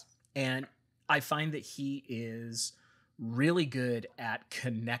 90s. And I find that he is really good at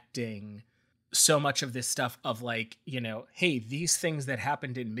connecting so much of this stuff of like, hey, these things that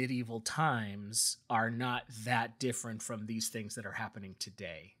happened in medieval times are not that different from these things that are happening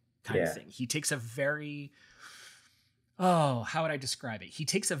today kind of thing. He takes a very, how would I describe it? He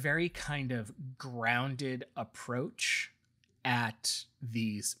takes a very kind of grounded approach at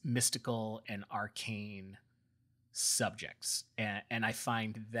these mystical and arcane subjects. And I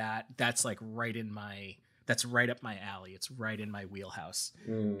find that that's like that's right up my alley. It's right in my wheelhouse.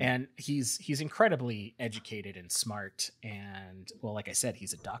 And he's incredibly educated and smart. And well, like I said,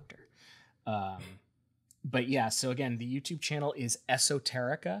 he's a doctor. But yeah, so again, the YouTube channel is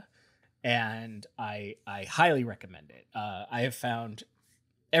Esoterica, and I highly recommend it. I have found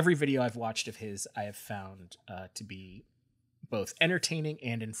every video I've watched of his, I have found to be both entertaining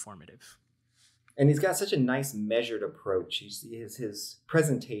and informative. And he's got such a nice measured approach. His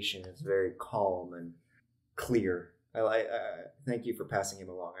presentation is very calm and clear. I thank you for passing him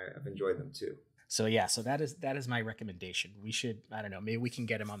along. I've enjoyed them too. So yeah, so that is my recommendation. We should, I don't know, maybe we can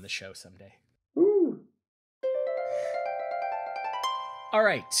get him on the show someday. Ooh. All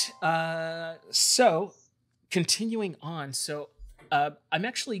right. So continuing on. So I'm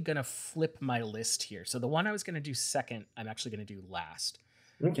actually going to flip my list here. So the one I was going to do second, I'm actually going to do last.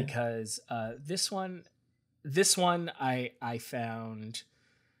 Okay. Because this one I found,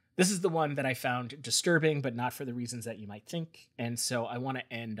 this is the one that I found disturbing, but not for the reasons that you might think. And so I want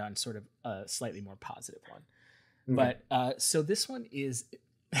to end on sort of a slightly more positive one. Mm-hmm. But so this one is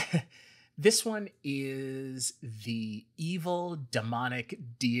the evil demonic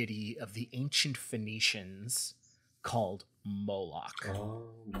deity of the ancient Phoenicians called Moloch. Oh,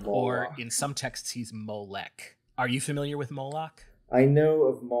 Moloch. Or in some texts, he's Molech. Are you familiar with Moloch? I know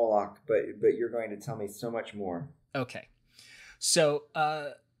of Moloch, but you're going to tell me so much more. Okay. So,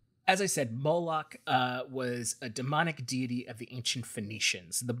 as I said, Moloch was a demonic deity of the ancient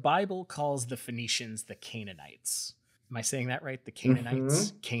Phoenicians. The Bible calls the Phoenicians the Canaanites. Am I saying that right? The Canaanites?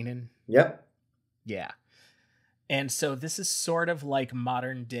 Mm-hmm. Canaan? Yep. Yeah. And so this is sort of like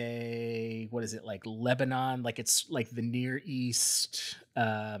modern day, what is it, like Lebanon? Like it's like the Near East,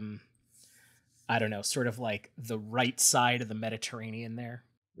 I don't know, sort of like the right side of the Mediterranean there.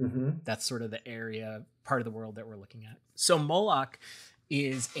 Mm-hmm. That's sort of the area, part of the world that we're looking at. So Moloch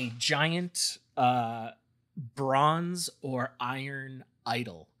is a giant bronze or iron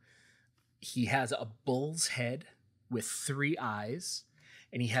idol. He has a bull's head with 3 eyes,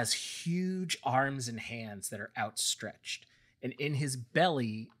 and he has huge arms and hands that are outstretched. And in his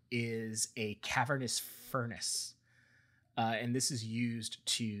belly is a cavernous furnace. And this is used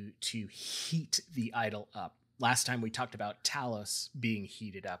to heat the idol up. Last time we talked about Talos being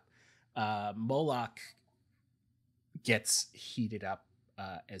heated up. Moloch gets heated up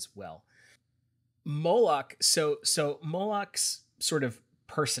as well. Moloch, so Moloch's sort of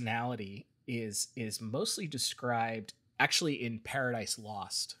personality is mostly described actually in Paradise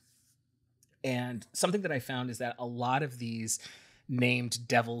Lost. And something that I found is that a lot of these named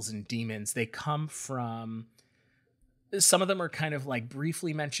devils and demons, they come from, some of them are kind of like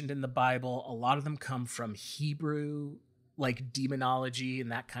briefly mentioned in the Bible. A lot of them come from Hebrew, like demonology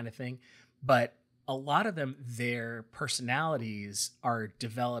and that kind of thing. But a lot of them, their personalities are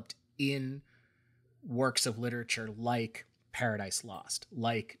developed in works of literature like Paradise Lost,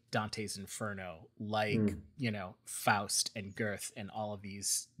 like Dante's Inferno, like, Faust and Goethe and all of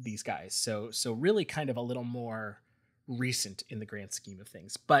these guys. So really kind of a little more recent in the grand scheme of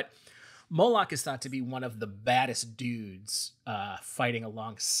things. But Moloch is thought to be one of the baddest dudes fighting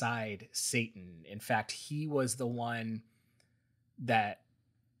alongside Satan. In fact, he was the one that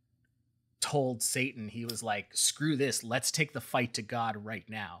told Satan, he was like, screw this, let's take the fight to God right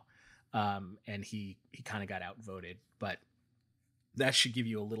now. And he kind of got outvoted, but that should give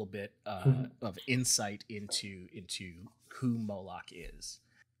you a little bit of insight into who Moloch is.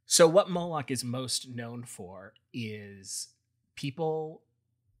 So what Moloch is most known for is people,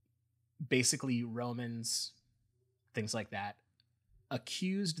 basically Romans, things like that,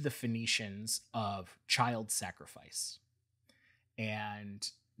 accused the Phoenicians of child sacrifice. And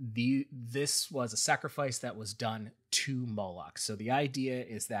this was a sacrifice that was done to Moloch. So the idea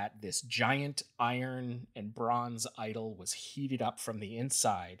is that this giant iron and bronze idol was heated up from the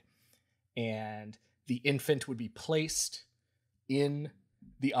inside, and the infant would be placed in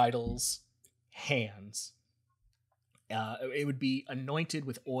the idol's hands. It would be anointed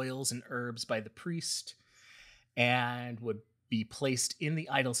with oils and herbs by the priest and would be placed in the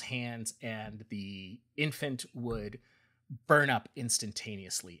idol's hands, and the infant would burn up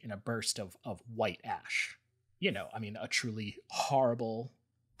instantaneously in a burst of white ash. A truly horrible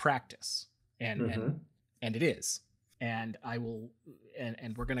practice. And it is. And I will,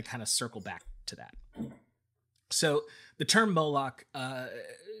 and we're going to kind of circle back to that. So the term Moloch,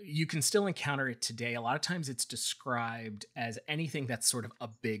 you can still encounter it today. A lot of times it's described as anything that's sort of a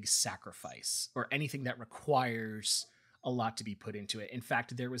big sacrifice or anything that requires a lot to be put into it. In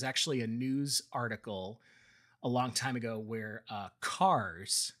fact, there was actually a news article a long time ago where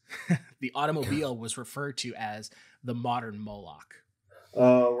cars, the automobile was referred to as the modern Moloch.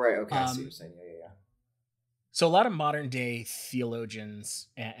 Oh, right. Okay. I see what you're saying. Yeah. So a lot of modern day theologians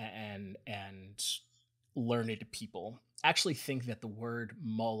and learned people actually think that the word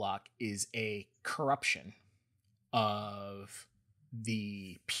Moloch is a corruption of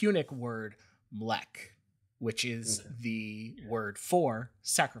the Punic word mlek, which is the word for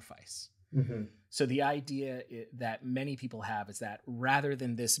sacrifice. Mm-hmm. So the idea that many people have is that rather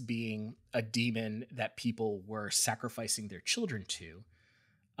than this being a demon that people were sacrificing their children to,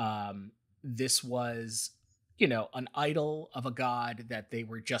 this was, an idol of a god that they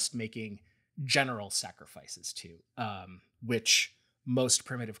were just making general sacrifices to, which most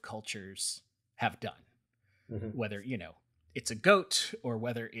primitive cultures have done. Mm-hmm. Whether, it's a goat or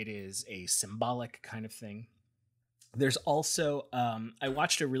whether it is a symbolic kind of thing. There's also, I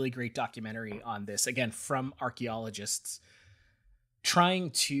watched a really great documentary on this, again, from archaeologists,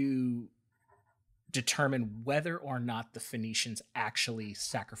 trying to determine whether or not the Phoenicians actually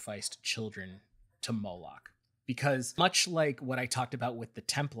sacrificed children to Moloch. Because much like what I talked about with the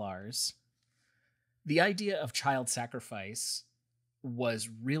Templars, the idea of child sacrifice was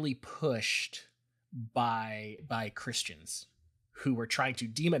really pushed by Christians who were trying to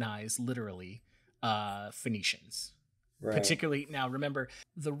demonize, literally, Phoenicians. Right. Particularly, now remember,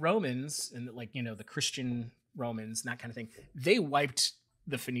 the Romans and the Christian Romans and that kind of thing, they wiped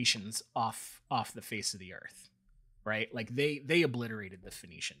the Phoenicians off the face of the earth, right? Like they obliterated the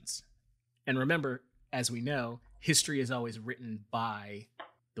Phoenicians. And remember, as we know, history is always written by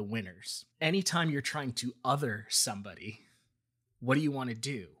the winners. Anytime you're trying to other somebody, what do you want to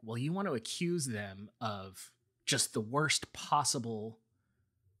do? Well, you want to accuse them of just the worst possible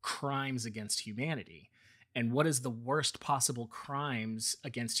crimes against humanity. And what is the worst possible crimes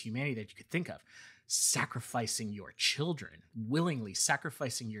against humanity that you could think of? Sacrificing your children, willingly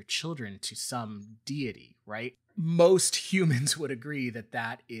sacrificing your children to some deity, right? Most humans would agree that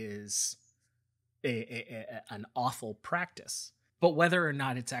that is an awful practice. But whether or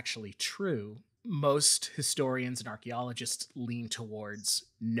not it's actually true most historians and archaeologists lean towards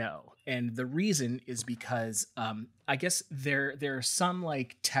no. And the reason is because I guess there are some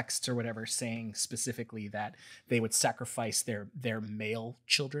like texts or whatever saying specifically that they would sacrifice their male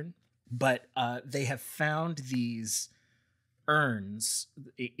children, but they have found these urns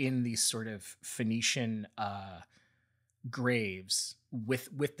in these sort of Phoenician graves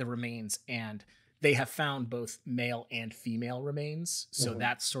with the remains, and they have found both male and female remains. So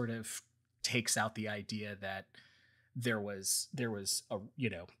that sort of takes out the idea that there was a,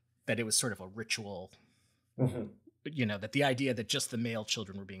 that it was sort of a ritual, that the idea that just the male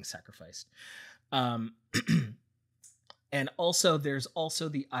children were being sacrificed. And also there's also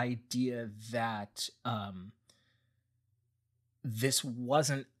the idea that this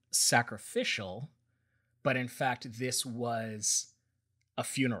wasn't sacrificial, but in fact this was a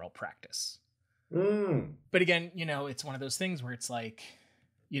funeral practice. But again, it's one of those things where it's like,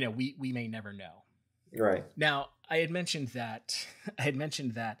 we may never know. Right. Now, I had mentioned that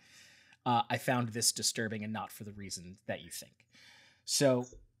I found this disturbing, and not for the reason that you think. So,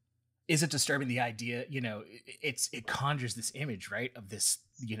 is it disturbing? The idea, it conjures this image, right, of this,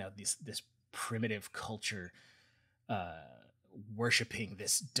 this primitive culture worshiping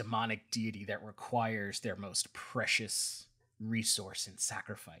this demonic deity that requires their most precious resource in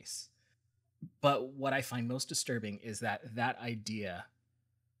sacrifice. But what I find most disturbing is that idea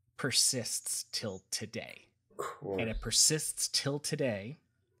persists till today. And it persists till today.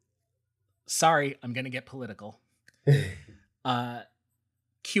 Sorry, I'm going to get political.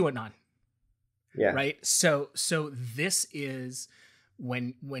 QAnon. Yeah. Right? So this is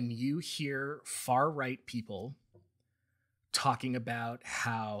when you hear far-right people talking about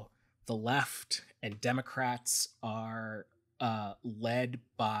how the left and Democrats are led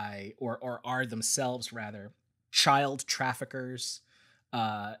by, or are themselves rather, child traffickers,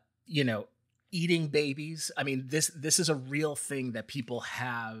 eating babies. I mean, this is a real thing that people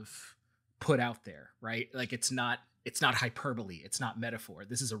have put out there, right? Like it's not hyperbole. It's not metaphor.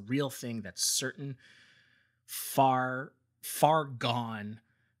 This is a real thing that certain far gone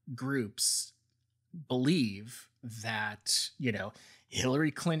groups believe, that,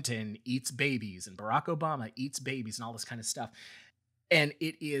 Hillary Clinton eats babies and Barack Obama eats babies and all this kind of stuff. And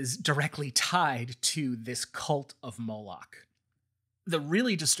it is directly tied to this cult of Moloch. The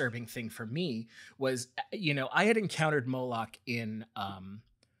really disturbing thing for me was, I had encountered Moloch in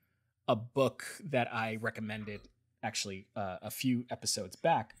a book that I recommended actually a few episodes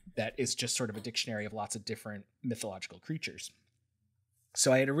back, that is just sort of a dictionary of lots of different mythological creatures.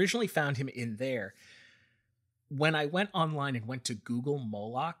 So I had originally found him in there. When I went online and went to Google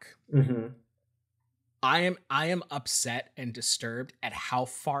Moloch, I am upset and disturbed at how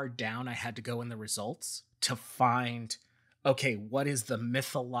far down I had to go in the results to find, okay, what is the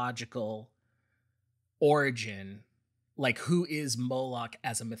mythological origin? Like, who is Moloch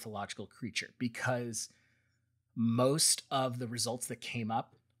as a mythological creature? Because most of the results that came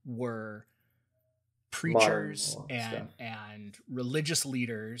up were preachers and religious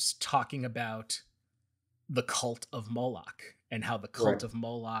leaders talking about the cult of Moloch and how the cult of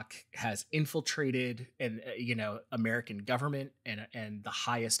Moloch has infiltrated and American government and the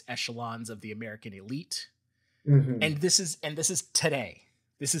highest echelons of the American elite. And this is today.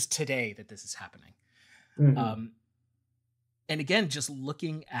 This is today that this is happening. And again, just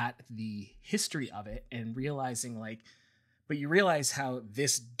looking at the history of it and realizing, but you realize how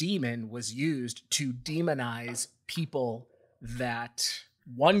this demon was used to demonize people that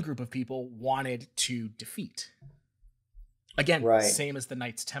one group of people wanted to defeat. Again, same as the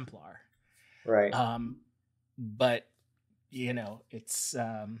Knights Templar. Right. But, it's,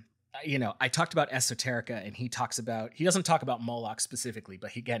 I talked about esoterica, and he doesn't talk about Moloch specifically,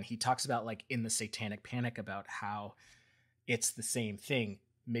 but he talks about, like, in the Satanic Panic, about how it's the same thing.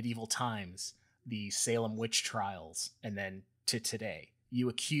 Medieval times, the Salem witch trials, and then to today. You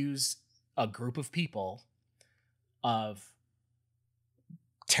accuse a group of people of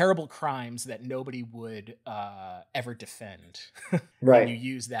terrible crimes that nobody would ever defend. And you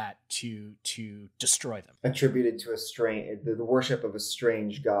use that to destroy them. Attributed to the worship of a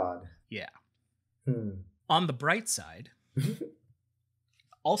strange god. Yeah. On the bright side,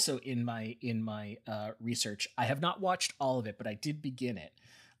 also in my research, I have not watched all of it, but I did begin it.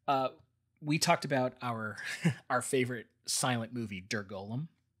 We talked about our favorite silent movie, Der Golem.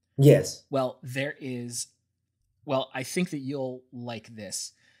 Yes. Well, I think that you'll like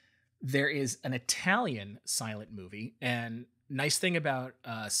this. There is an Italian silent movie, and nice thing about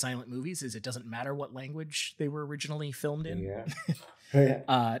silent movies is it doesn't matter what language they were originally filmed in.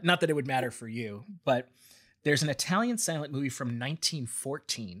 Yeah. Not that it would matter for you, but there's an Italian silent movie from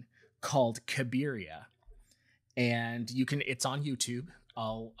 1914 called Kabiria, and it's on YouTube.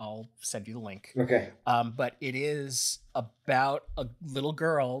 I'll send you the link. Okay. But it is about a little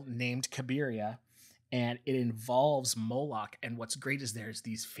girl named Kabiria, and it involves Moloch. And what's great is there's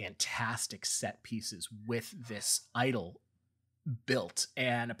these fantastic set pieces with this idol built.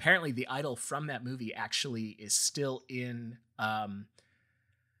 And apparently the idol from that movie actually is still in, I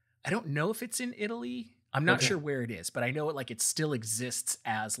don't know if it's in Italy. I'm not sure where it is, but I know it still exists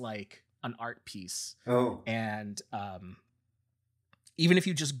as like an art piece. Oh. And, even if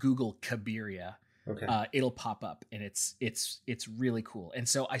you just Google Kabiria, it'll pop up, and it's really cool. And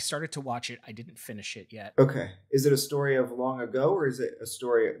so I started to watch it. I didn't finish it yet. Okay. Is it a story of long ago, or is it a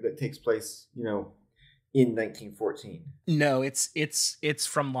story that takes place, in 1914? No, it's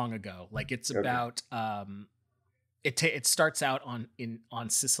from long ago. Like it's about it starts out on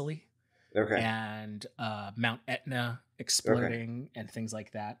Sicily. Okay. And Mount Etna exploding and things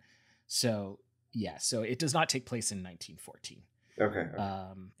like that. So yeah, so it does not take place in 1914. Okay.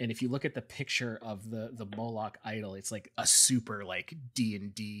 And if you look at the picture of the Moloch idol, it's like a super like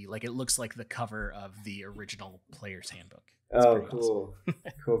D&D, like it looks like the cover of the original Player's Handbook. It's cool.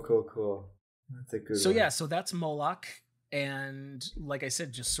 Awesome. Cool. That's a good so one. Yeah, so that's Moloch. And like I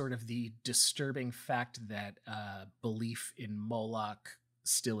said, just sort of the disturbing fact that belief in Moloch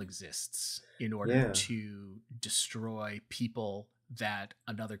still exists in order to destroy people that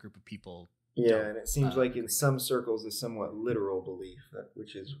another group of people and it seems like in some circles a somewhat literal belief,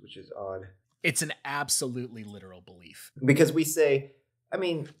 which is odd. It's an absolutely literal belief, because we say, I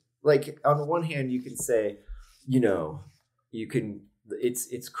mean, like on the one hand you can say,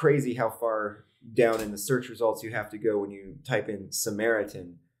 it's crazy how far down in the search results you have to go when you type in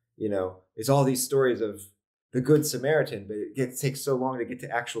Samaritan. It's all these stories of the Good Samaritan, but it takes so long to get to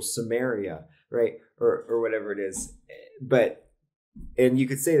actual Samaria, right? Or whatever it is. And you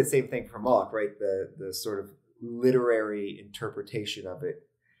could say the same thing for Moloch, right? The sort of literary interpretation of it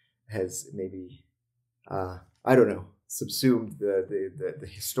has maybe, I don't know, subsumed the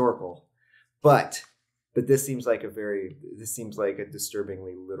historical. But this seems like a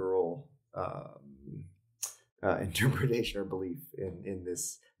disturbingly literal interpretation or belief in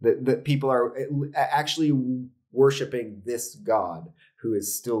this, that people are actually worshiping this God who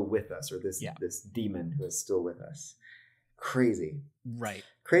is still with us, or this demon who is still with us. Crazy. Right.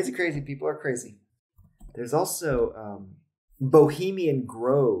 Crazy. People are crazy. There's also Bohemian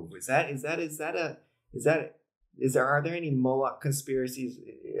Grove. Are there any Moloch conspiracies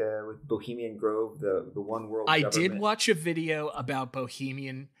with Bohemian Grove, the one world government? I did watch a video about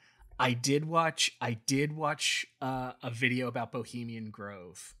Bohemian. I did watch a video about Bohemian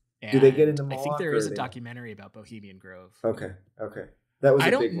Grove. Do they get into Moloch? I think there is a documentary about Bohemian Grove. Okay. That was a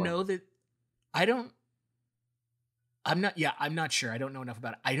big one. I don't know that. I'm not sure. I don't know enough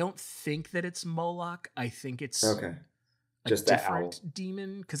about it. I don't think that it's Moloch. I think it's just a different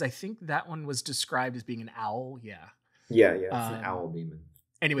demon, because I think that one was described as being an owl. Yeah. Yeah. It's an owl demon.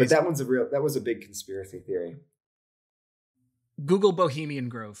 Anyways, but that was a big conspiracy theory. Google Bohemian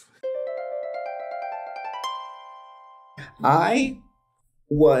Grove. I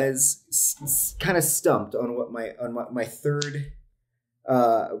was kind of stumped on what my third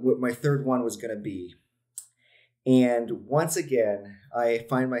one was going to be. And once again, I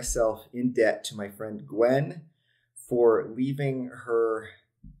find myself in debt to my friend Gwen for leaving her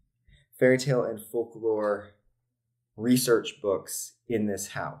fairy tale and folklore research books in this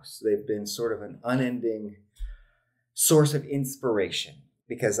house. They've been sort of an unending source of inspiration,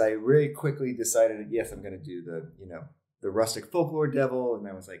 because I really quickly decided, yes, I'm going to do the rustic folklore devil. And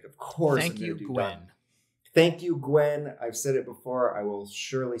I was like, of course. Thank you, Gwen. Thank you, Gwen. I've said it before. I will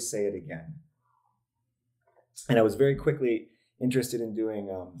surely say it again. And I was very quickly interested in doing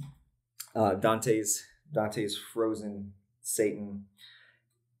Dante's Frozen Satan.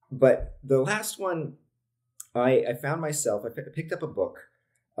 But the last one, I found myself, I picked up a book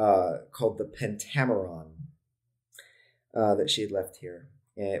called The Pentameron that she had left here.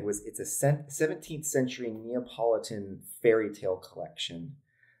 And it's a 17th century Neapolitan fairy tale collection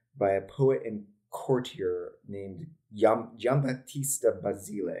by a poet and courtier named Giambattista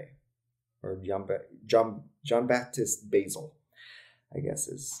Basile, or John Baptist Basil, I guess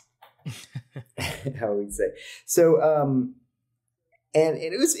is how we'd say. So, and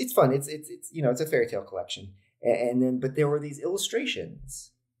it's fun. It's it's a fairy tale collection, but there were these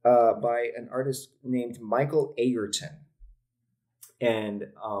illustrations by an artist named Michael Egerton, and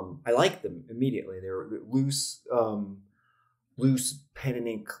I liked them immediately. They were loose pen and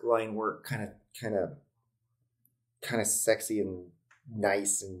ink line work, kind of sexy and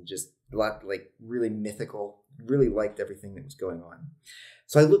nice, and just a lot, like really mythical, really liked everything that was going on.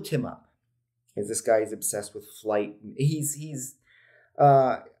 So I looked him up. Because this guy is obsessed with flight. He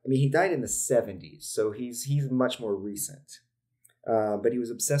died in the 70s, so he's much more recent. But he was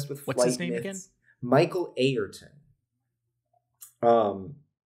obsessed with flight. What's his name myths. again? Michael Ayrton. And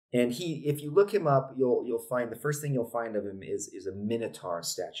if you look him up, you'll find the first thing you'll find of him is a Minotaur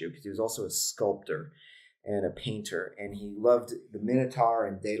statue, because he was also a sculptor and a painter, and he loved the Minotaur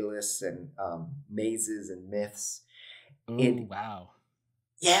and Daedalus and mazes and myths. Oh, wow.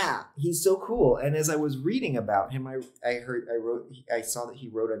 Yeah, he's so cool. And as I was reading about him, I saw that he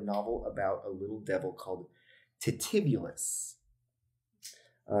wrote a novel about a little devil called Titivulus.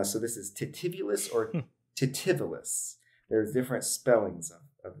 So this is Titivulus or Titivulus. There's different spellings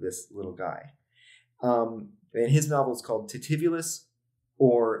of this little guy. And his novel is called Titivulus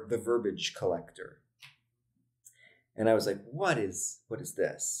or The Verbiage Collector. And I was like, what is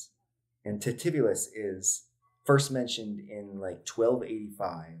this? And Titivulus is first mentioned in like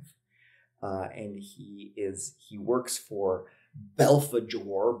 1285, and he works for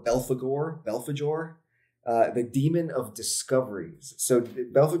Belphegor, the demon of discoveries. So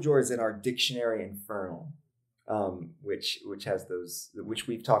Belphegor is in our Dictionary Infernal, which has which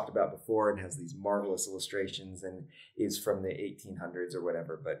we've talked about before, and has these marvelous illustrations, and is from the 1800s or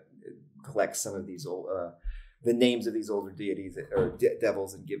whatever, but it collects some of these old the names of these older deities or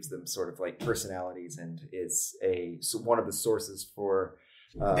devils and gives them sort of like personalities, and is one of the sources for.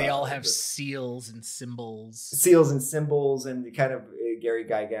 They all have seals and symbols. And kind of Gary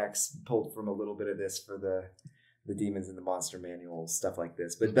Gygax pulled from a little bit of this for the demons in the monster manual, stuff like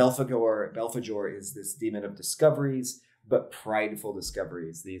this. But Belphegor is this demon of discoveries, but prideful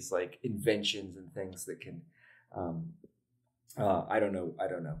discoveries. These like inventions and things that can, I don't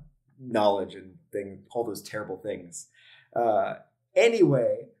know. Knowledge and all those terrible things.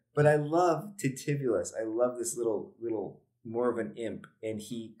 Anyway, but I love Titivulus. I love this little more of an imp, and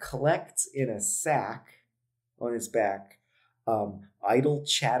he collects in a sack on his back idle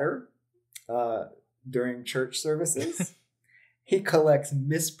chatter during church services. He collects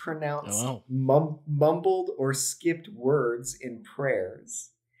mispronounced, mumbled or skipped words in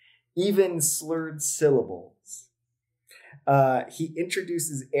prayers, even slurred syllables. He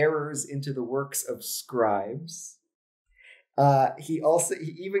introduces errors into the works of scribes. He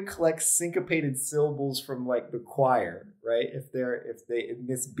even collects syncopated syllables from like the choir, right? If they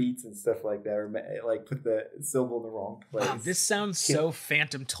miss beats and stuff like that, or like put the syllable in the wrong place. Wow, this sounds so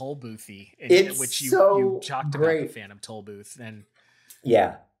Phantom Tollbooth-y, which you talked about the Phantom Tollbooth, and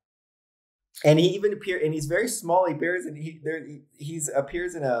yeah. And he even and he's very small. He appears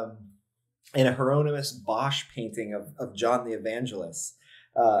appears in a Hieronymus Bosch painting of John the Evangelist,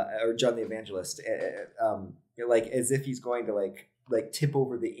 like as if he's going to like tip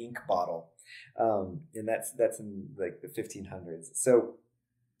over the ink bottle, and that's in like the 1500s. So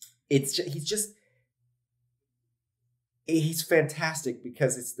he's fantastic,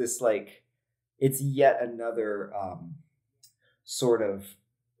 because it's this like it's yet another sort of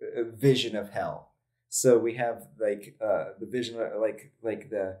vision of hell. So we have like the vision of like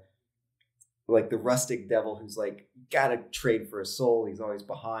the rustic devil who's like gotta trade for a soul. He's always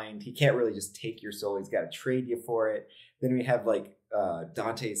behind. He can't really just take your soul. He's got to trade you for it. Then we have like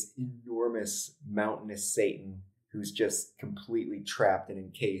Dante's enormous mountainous Satan, who's just completely trapped and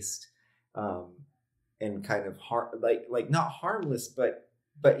encased, and kind of like not harmless, but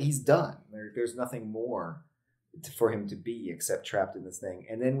he's done. There's nothing more for him to be except trapped in this thing.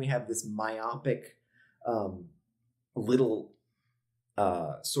 And then we have this myopic little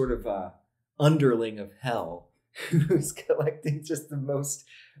sort of underling of hell who's collecting just the most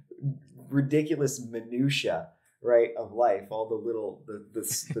ridiculous minutia, right, of life, all the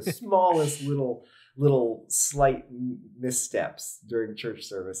smallest little slight missteps during church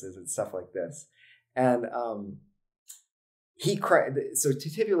services and stuff like this. And he cried. So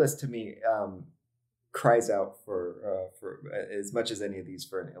Titivulus to me cries out for as much as any of these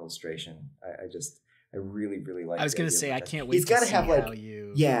for an illustration. I really, really like. I was going to say, I can't wait. He's got to have like, how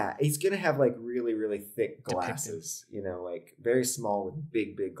you. Yeah, he's going to have like really, really thick glasses. You know, like very small with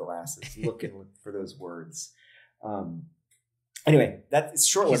big, big glasses, looking for those words. Anyway, that's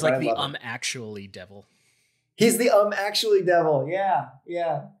short. He's like the actually devil. He's the actually devil. Yeah,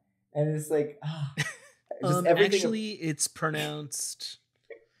 yeah, and it's like just everything. Actually, it's pronounced.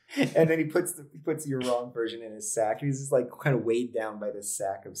 And then he puts your wrong version in his sack. He's just like kind of weighed down by this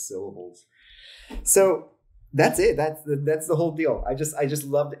sack of syllables. So that's it. That's the whole deal. I just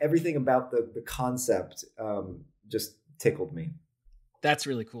loved everything about the concept. Just tickled me. That's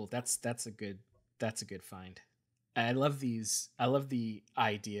really cool. That's a good find. I love the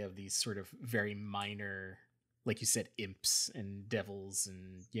idea of these sort of very minor like you said, imps and devils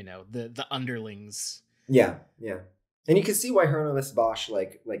and, you know, the underlings. Yeah, yeah. And you can see why Hieronymus Bosch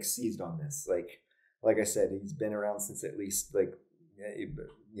like seized on this. Like I said, he's been around since at least like,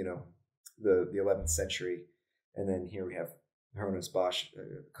 you know, the 11th century, and then here we have Hieronymus Bosch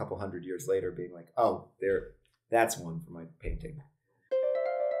a couple hundred years later being like, oh, that's one for my painting.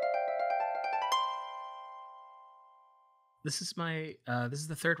 This is this is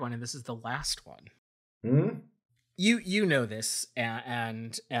the third one, and this is the last one. Hmm? You know this,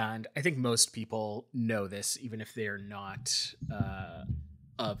 and I think most people know this, even if they're not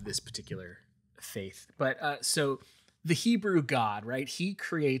of this particular faith. But so the Hebrew God, right? He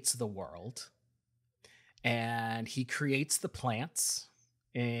creates the world, and he creates the plants,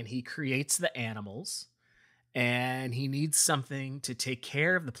 and he creates the animals, and he needs something to take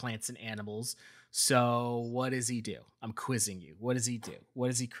care of the plants and animals. So what does he do? I'm quizzing you. What does he do? What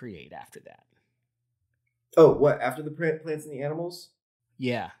does he create after that? Oh, what, after the plants and the animals?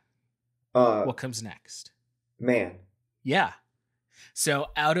 Yeah. What comes next? Man. Yeah. So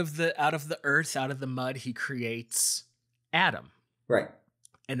out of the earth, out of the mud, he creates Adam. Right.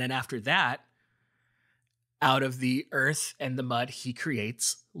 And then after that, out of the earth and the mud, he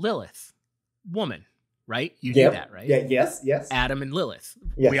creates Lilith, woman. Right? You knew that, right? Yeah. Yes. Adam and Lilith.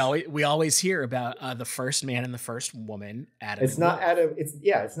 Yes. We always hear about the first man and the first woman. Adam. It's not Adam.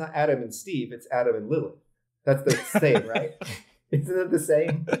 It's not Adam and Steve. It's Adam and Lilith. That's the same, right? Isn't it the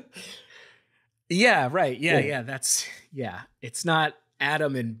same? Yeah. Right. Yeah. That's It's not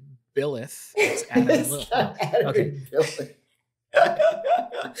Adam and Billith. It's Adam and Lilith. Adam and Billith.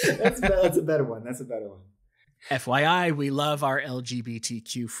 That's a better one. FYI, we love our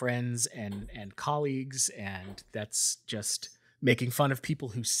LGBTQ friends and colleagues, and that's just making fun of people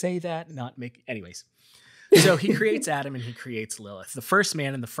who say that, not make. Anyways, so he creates Adam and he creates Lilith, the first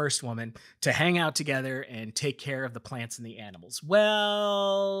man and the first woman, to hang out together and take care of the plants and the animals.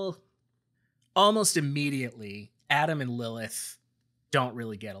 Well, almost immediately, Adam and Lilith don't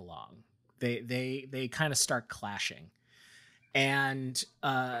really get along. They kind of start clashing, and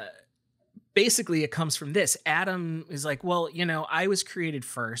basically, it comes from this. Adam is like, well, you know, I was created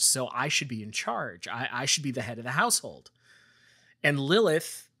first, so I should be in charge. I should be the head of the household. And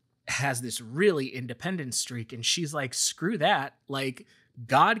Lilith has this really independent streak, and she's like, screw that. Like,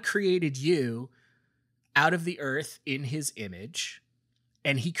 God created you out of the earth in his image,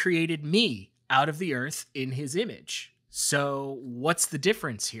 and he created me out of the earth in his image. So what's the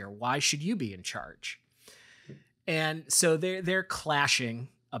difference here? Why should you be in charge? And so they're clashing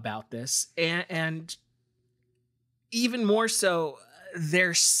about this, and even more so,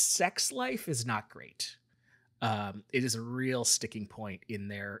 their sex life is not great. It is a real sticking point in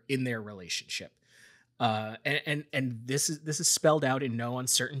their relationship, and this is spelled out in no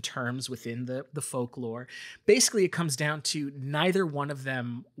uncertain terms within the folklore. Basically, it comes down to neither one of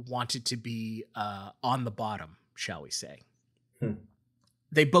them wanted to be on the bottom, shall we say?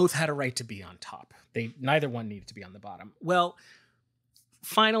 They both had a right to be on top. Neither one needed to be on the bottom. Well,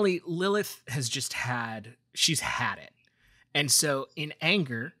 finally, Lilith she's had it. And so in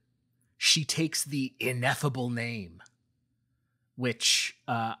anger, she takes the ineffable name, which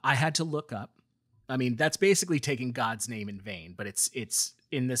I had to look up. I mean, that's basically taking God's name in vain, but it's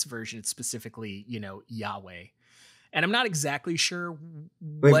in this version, it's specifically, you know, Yahweh. And I'm not exactly sure.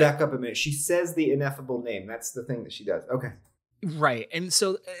 Wait, back up a minute. She says the ineffable name. That's the thing that she does. Okay. Right. And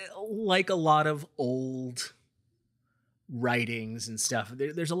so like a lot of old writings and stuff,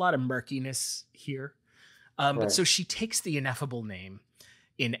 there's a lot of murkiness here. Right. But so she takes the ineffable name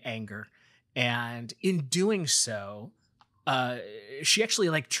in anger, and in doing so, she actually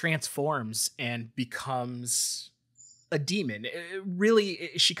like transforms and becomes a demon.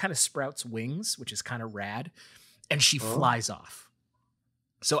 She kind of sprouts wings, which is kind of rad, and she flies off.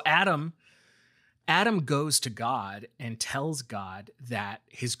 So Adam goes to God and tells God that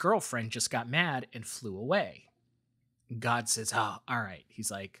his girlfriend just got mad and flew away. God says, "Oh, all right." He's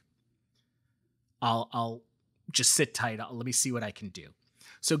like, I'll just sit tight. Let me see what I can do.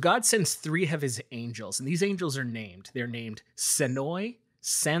 So God sends 3 of his angels, and these angels are named. They're named Senoi,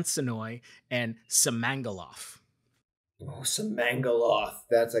 Sansanoi, and Samangaloth. Oh, Samangaloth.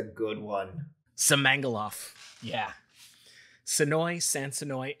 That's a good one. Samangaloth. Yeah. Senoi,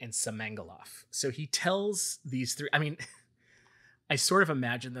 Sansanoi, and Samangaloth. So he tells these 3. I mean, I sort of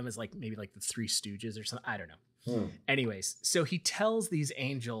imagine them as like maybe like the 3 Stooges or something. I don't know. Anyways, so he tells these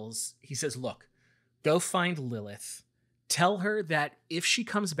angels, he says, look, go find Lilith. Tell her that if she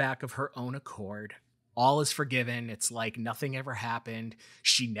comes back of her own accord, all is forgiven. It's like nothing ever happened.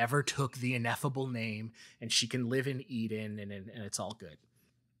 She never took the ineffable name, and she can live in Eden, and it's all good.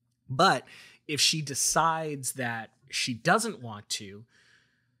 But if she decides that she doesn't want to,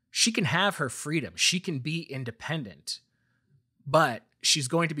 she can have her freedom. She can be independent, but she's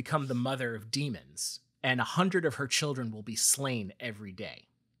going to become the mother of demons, and 100 of her children will be slain every day.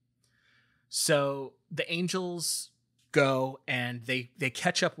 So the angels go and they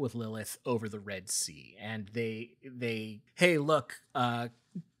catch up with Lilith over the Red Sea, and they hey, look,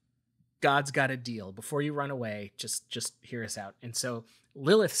 God's got a deal. Before you run away, just hear us out. And so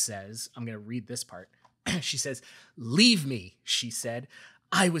Lilith says, I'm going to read this part. She says, "Leave me," she said.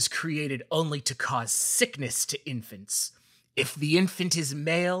 "I was created only to cause sickness to infants. If the infant is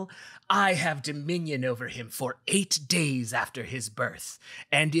male, I have dominion over him for 8 days after his birth,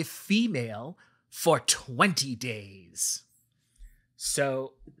 and if female, for 20 days.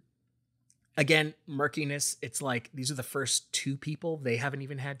 So again, murkiness, it's like these are the first 2 people. They haven't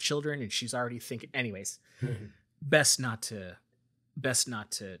even had children, and she's already thinking. Anyways, best not to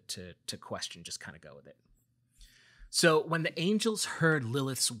question, just kind of go with it. So when the angels heard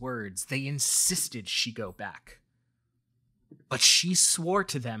Lilith's words, they insisted she go back. But she swore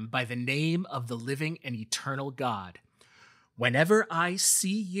to them by the name of the living and eternal God, "Whenever I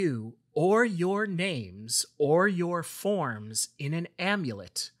see you or your names or your forms in an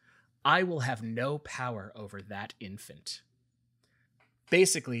amulet, I will have no power over that infant."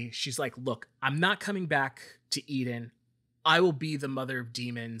 Basically, she's like, look, I'm not coming back to Eden. I will be the mother of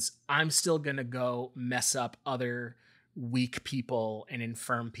demons. I'm still going to go mess up other weak people and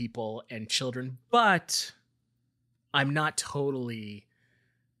infirm people and children, but I'm not totally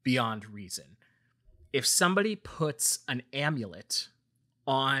beyond reason. If somebody puts an amulet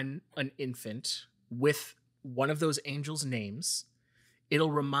on an infant with one of those angels' names,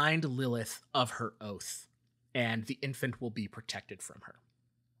 it'll remind Lilith of her oath, and the infant will be protected from her.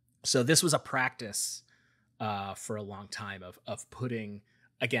 So this was a practice for a long time of putting,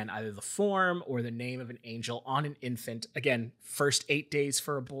 again, either the form or the name of an angel on an infant. Again, first 8 days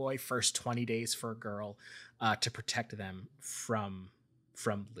for a boy, first 20 days for a girl, to protect them from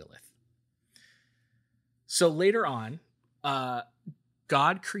Lilith. So later on,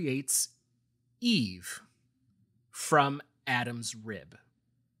 God creates Eve from Adam's rib.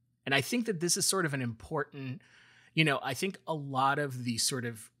 And I think that this is sort of an important, I think a lot of these sort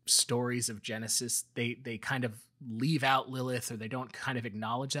of stories of Genesis, they kind of leave out Lilith, or they don't kind of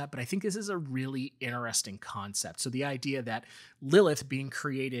acknowledge that. But I think this is a really interesting concept. So the idea that Lilith being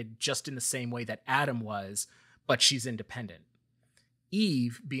created just in the same way that Adam was, but she's independent.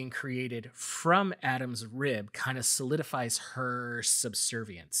 Eve being created from Adam's rib kind of solidifies her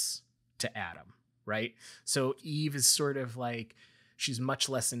subservience to Adam, right? So Eve is sort of like, she's much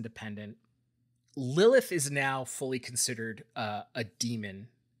less independent. Lilith is now fully considered a demon,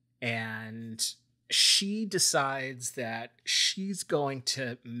 and she decides that she's going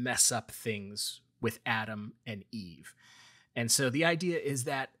to mess up things with Adam and Eve. And so the idea is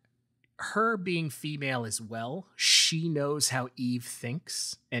that her being female as well, she knows how Eve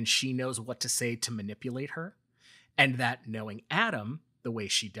thinks, and she knows what to say to manipulate her. And that knowing Adam the way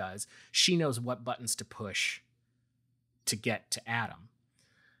she does, she knows what buttons to push to get to Adam.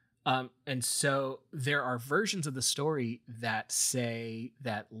 And so there are versions of the story that say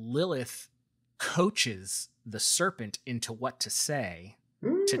that Lilith coaches the serpent into what to say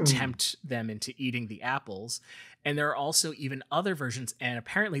to tempt them into eating the apples. And there are also even other versions, and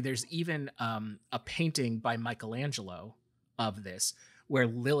apparently there's even a painting by Michelangelo of this, where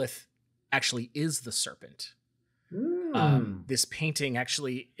Lilith actually is the serpent. This painting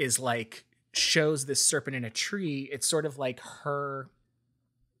actually is like, shows this serpent in a tree. It's sort of like her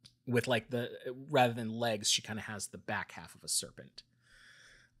with like rather than legs, she kind of has the back half of a serpent.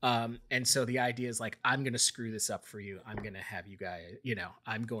 And so the idea is like, I'm going to screw this up for you. I'm going to have you guys,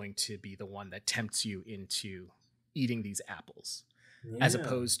 I'm going to be the one that tempts you into eating these apples, as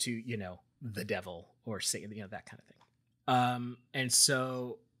opposed to, the devil or Satan, that kind of thing. And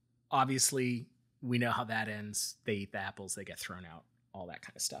so obviously we know how that ends. They eat the apples, they get thrown out, all that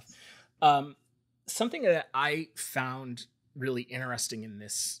kind of stuff. Something that I found really interesting in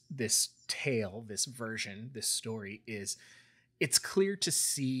this tale, this version, this story, is it's clear to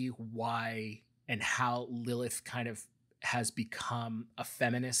see why and how Lilith kind of has become a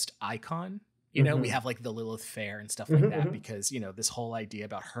feminist icon. We have like the Lilith Fair and stuff like that, because, this whole idea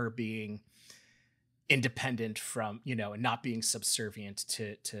about her being independent from, and not being subservient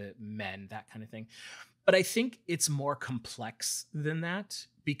to men, that kind of thing. But I think it's more complex than that,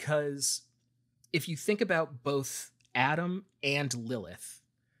 because if you think about both Adam and Lilith,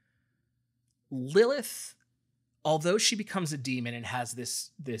 although she becomes a demon and has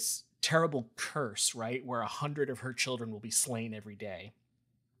this terrible curse, right, where 100 of her children will be slain every day,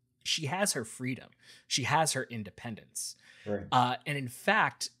 she has her freedom. She has her independence. Right. And in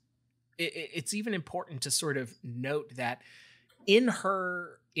fact, it's even important to sort of note that in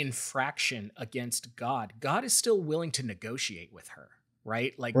her infraction against God, God is still willing to negotiate with her,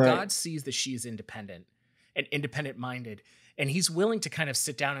 right? Like Right. God sees that she is independent and independent minded, and he's willing to kind of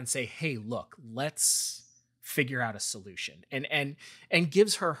sit down and say, hey, look, let's figure out a solution, and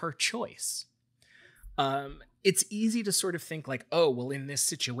gives her her choice. It's easy to sort of think like, oh, well, in this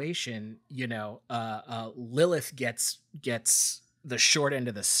situation, Lilith gets the short end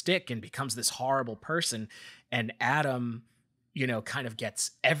of the stick and becomes this horrible person, and Adam, kind of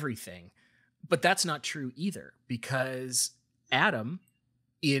gets everything. But that's not true either, because Adam,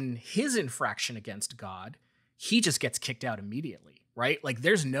 in his infraction against God, he just gets kicked out immediately, right? Like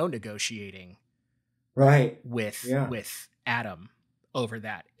there's no negotiating Right. with Yeah. with Adam over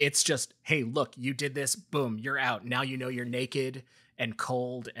that. It's just, hey, look, you did this, boom, you're out. Now you're naked and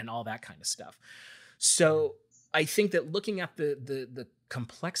cold and all that kind of stuff. So I think that looking at the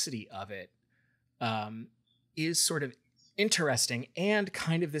complexity of it is sort of interesting, and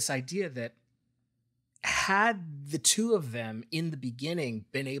kind of this idea that had the two of them in the beginning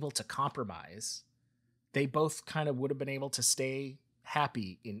been able to compromise, they both kind of would have been able to stay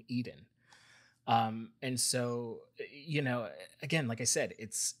happy in Eden. And so, again, like I said,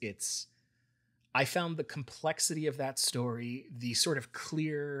 it's I found the complexity of that story, the sort of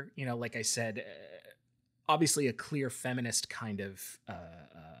clear, like I said, obviously a clear feminist kind of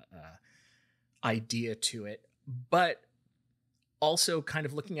idea to it, but also kind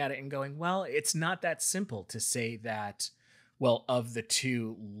of looking at it and going, well, it's not that simple to say that, well, of the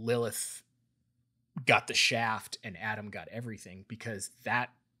two, Lilith got the shaft and Adam got everything, because that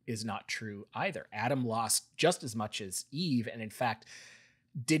is not true either. Adam lost just as much as Eve, and in fact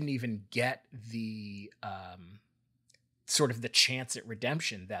didn't even get the sort of the chance at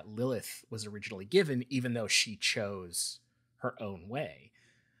redemption that Lilith was originally given, even though she chose her own way.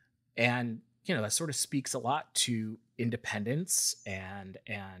 And that sort of speaks a lot to independence and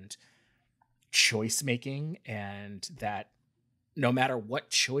choice making, and that no matter what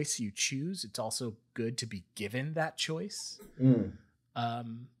choice you choose, it's also good to be given that choice.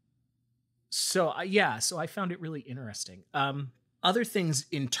 So I found it really interesting. Other things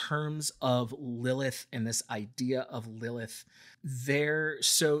in terms of Lilith and this idea of Lilith,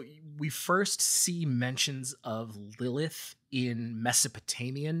 so we first see mentions of Lilith in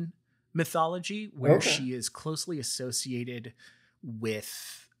Mesopotamian mythology, where she is closely associated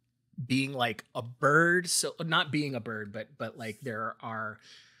with being like a bird. So not being a bird, but like there are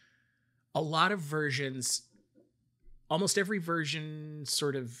a lot of versions. Almost every version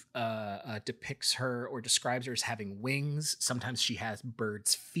sort of depicts her or describes her as having wings. Sometimes she has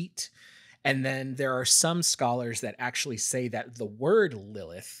bird's feet. And then there are some scholars that actually say that the word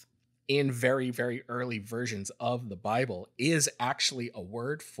Lilith in very, very early versions of the Bible is actually a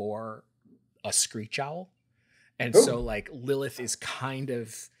word for a screech owl. And so like Lilith is kind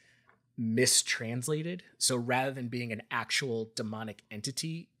of mistranslated. So rather than being an actual demonic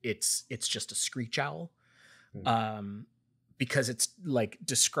entity, it's just a screech owl. Because it's like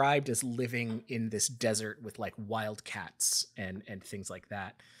described as living in this desert with like wild cats and things like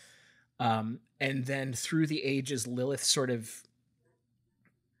that. And then through the ages, Lilith sort of,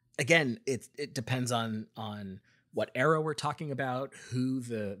 again, it depends on what era we're talking about, who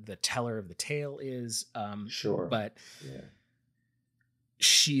the teller of the tale is. Sure. But yeah.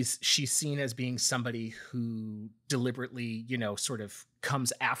 She's seen as being somebody who deliberately, sort of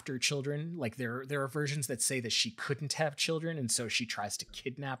comes after children. Like there are versions that say that she couldn't have children, and so she tries to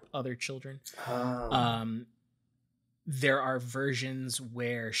kidnap other children. There are versions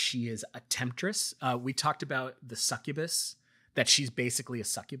where she is a temptress. We talked about the succubus, that she's basically a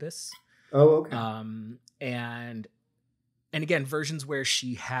succubus. Oh, okay. And again, versions where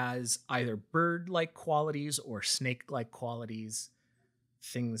she has either bird-like qualities or snake-like qualities.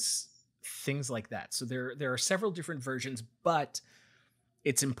 Things like that. So there are several different versions, but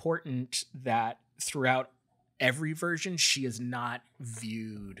it's important that throughout every version, she is not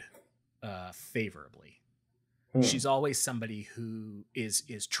viewed favorably. She's always somebody who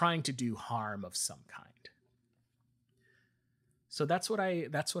is trying to do harm of some kind. So that's what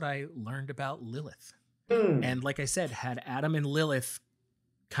I learned about Lilith. And like I said, had Adam and Lilith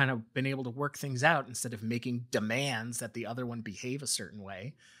kind of been able to work things out instead of making demands that the other one behave a certain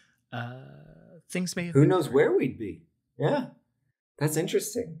way, things may have who knows where we'd be. Yeah, that's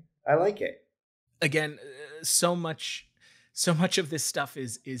interesting. I like it. Again, so much of this stuff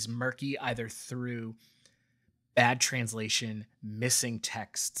is murky, either through bad translation, missing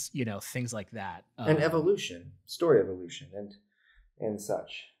texts, things like that, and evolution, story evolution, and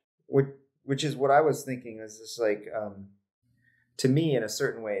such. which is what I was thinking, is just like, to me, in a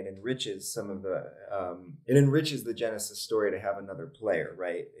certain way, it enriches it enriches the Genesis story to have another player,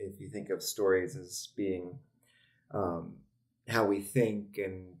 right? If you think of stories as being how we think,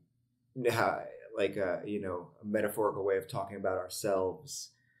 and how, like a metaphorical way of talking about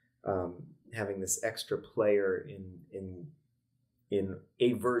ourselves, having this extra player in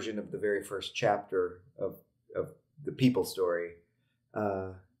a version of the very first chapter of the people story,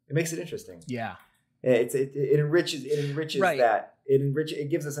 it makes it interesting. Yeah. It enriches Right. that it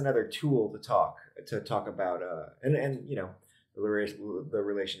gives us another tool to talk about and the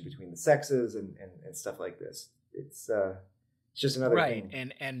relation between the sexes and stuff like this. It's just another right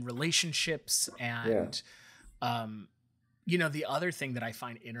thing. and relationships and the other thing that I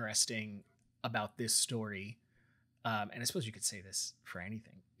find interesting about this story, and I suppose you could say this for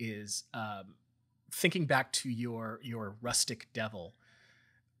anything, is thinking back to your rustic devil.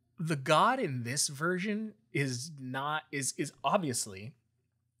 The god in this version is obviously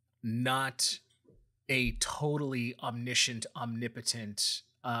not a totally omniscient, omnipotent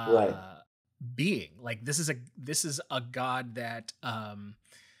Right. being. Like this is a god that,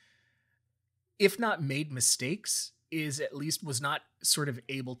 if not made mistakes, is at least was not sort of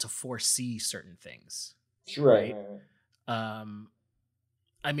able to foresee certain things. Right. I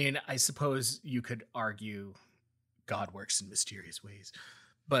mean, I suppose you could argue God works in mysterious ways,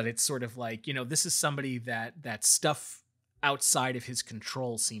 but it's sort of like, this is somebody that stuff outside of his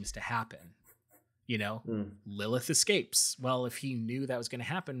control seems to happen. Lilith escapes. Well, if he knew that was going to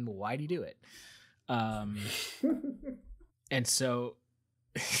happen, why'd he do it? And so,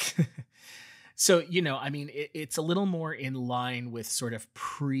 I mean, it's a little more in line with sort of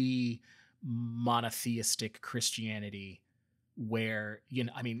pre-monotheistic Christianity, where,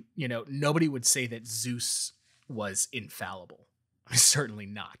 nobody would say that Zeus was infallible. Certainly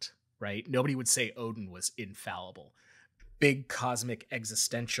not, right? Nobody would say Odin was infallible. Big cosmic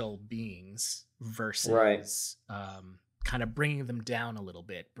existential beings versus kind of bringing them down a little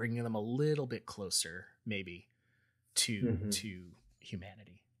bit, bringing them a little bit closer, maybe, to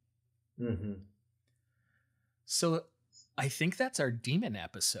humanity. Mm-hmm. So I think that's our demon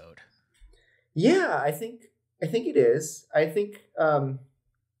episode. Yeah, I think it is. I think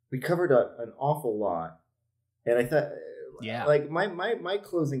we covered an awful lot, and I thought, like my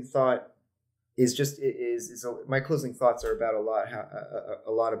closing thought is my closing thoughts are about a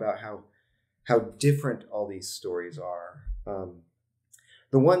lot about how different all these stories are.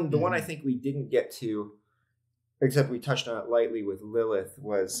 The one I think we didn't get to, except we touched on it lightly with Lilith,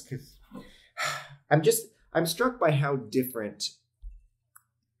 was because I'm struck by how different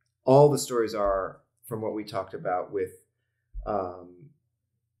all the stories are from what we talked about with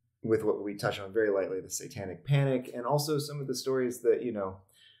what we touched on very lightly, the Satanic Panic, and also some of the stories that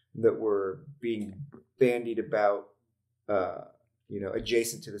that were being bandied about,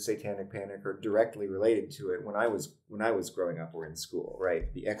 adjacent to the Satanic Panic or directly related to it when I was growing up or in school,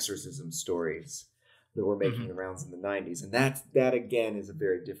 right? The exorcism stories that were making the rounds in the 90s, and that again is a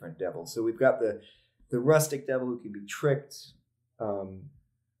very different devil. So we've got the rustic devil who can be tricked.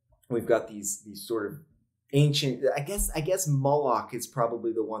 We've got these sort of ancient. I guess Moloch is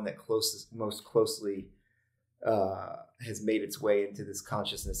probably the one that most closely has made its way into this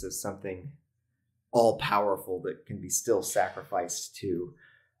consciousness as something all powerful that can be still sacrificed to.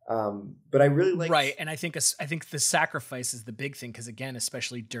 But I really like right, and I think the sacrifice is the big thing, because again,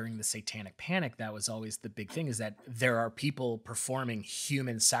 especially during the Satanic Panic, that was always the big thing, is that there are people performing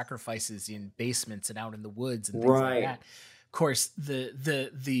human sacrifices in basements and out in the woods and things like that. Of course, the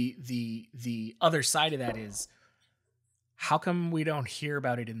other side of that is, how come we don't hear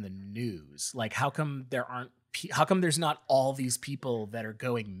about it in the news? Like, how come there's not all these people that are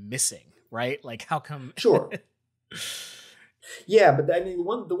going missing, right? Like, how come? Sure. Yeah, but I mean,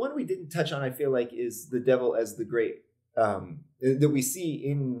 the one we didn't touch on, I feel like, is the devil as the great that we see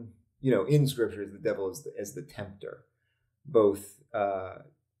in scriptures. The devil as the tempter, both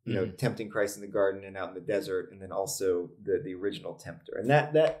tempting Christ in the garden and out in the desert, and then also the original tempter. And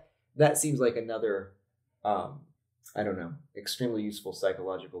that seems like another I don't know, extremely useful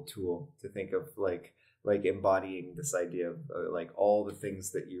psychological tool to think of, like embodying this idea of like all the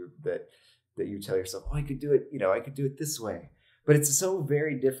things that you tell yourself, oh, I could do it, I could do it this way. But it's so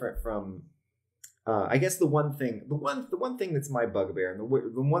very different from, I guess the one thing that's my bugbear, and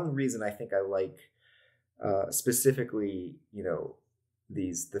the one reason I think I like specifically, the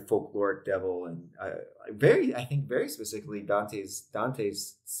folkloric devil, and I think very specifically Dante's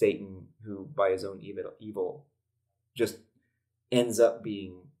Satan, who by his own evil just ends up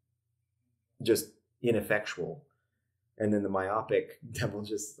being just ineffectual and then the myopic devil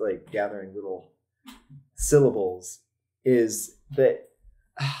just like gathering little syllables, is that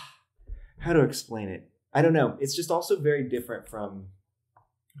how to explain it? I don't know. It's just also very different from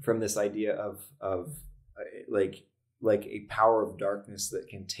this idea of like a power of darkness that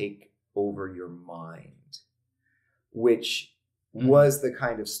can take over your mind, which was the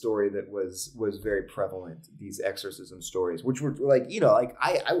kind of story that was very prevalent. These exorcism stories, which were like, you know, like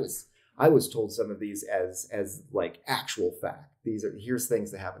I was told some of these as like actual fact. Here's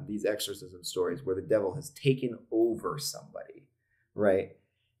things that happen. These exorcism stories where the devil has taken over somebody, right?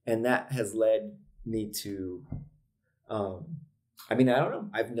 And that has led me to, I mean, I don't know.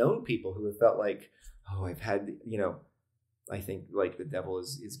 I've known people who have felt like, oh, I've had, you know, I think like the devil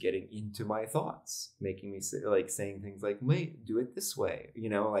is getting into my thoughts, making me saying things like, wait, do it this way, you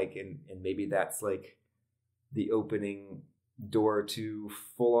know, like, and maybe that's like the opening door to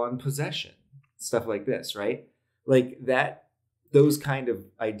full on possession, stuff like this, right? Like that, those kind of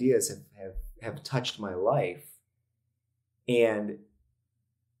ideas have touched my life, and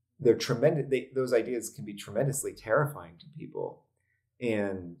they're tremendous. Those ideas can be tremendously terrifying to people.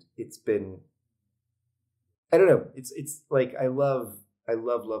 And it's been, I don't know. It's like I love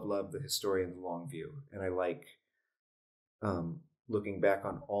the historian's long view, and I like looking back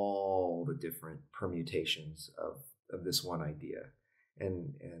on all the different permutations of this one idea,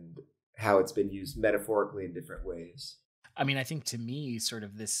 and how it's been used metaphorically in different ways. I mean, I think to me, sort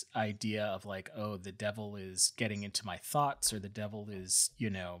of this idea of like, oh, the devil is getting into my thoughts, or the devil is, you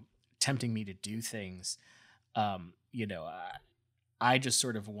know, tempting me to do things. You know, I just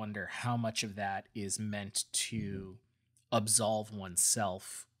sort of wonder how much of that is meant to absolve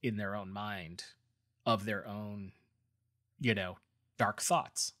oneself in their own mind of their own, you know, dark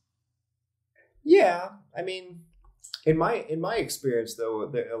thoughts. Yeah, I mean, in my experience, though,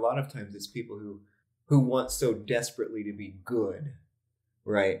 a lot of times it's people who want so desperately to be good,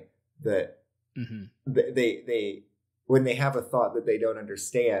 right? That they when they have a thought that they don't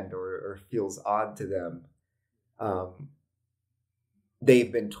understand or feels odd to them, they've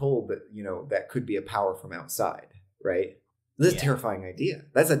been told that, you know, that could be a power from outside, right? This is a terrifying idea.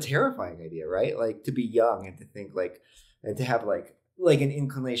 That's a terrifying idea, right? Like to be young and to think like, and to have like an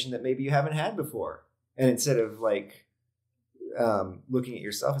inclination that maybe you haven't had before. And instead of like looking at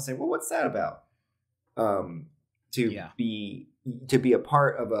yourself and saying, well, what's that about? To be a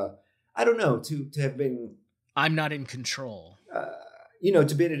part of a, I don't know, to have been, I'm not in control. You know,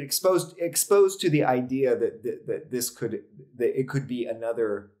 to be exposed to the idea that it could be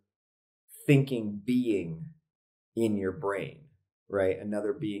another thinking being in your brain, right?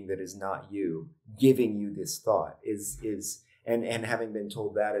 Another being that is not you, giving you this thought and having been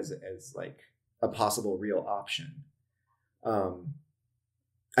told that as like a possible real option.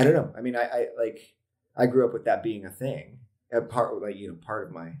 I don't know. I mean, I grew up with that being a thing. Part of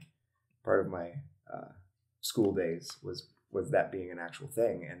my school days was that being an actual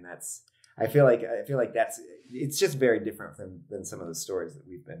thing, and I feel like it's just very different than some of the stories that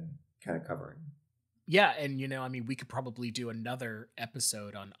we've been kind of covering. Yeah, and you know, I mean, we could probably do another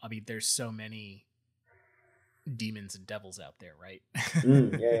episode on. I mean, there's so many demons and devils out there, right?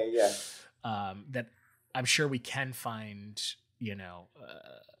 Yeah. That I'm sure we can find, you know,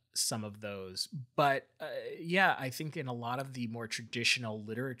 some of those, but yeah, I think in a lot of the more traditional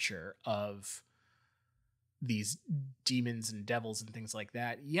literature of these demons and devils and things like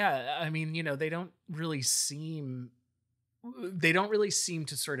that, yeah, I mean, you know, they don't really seem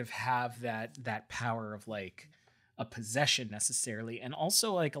to sort of have that power of like a possession necessarily. And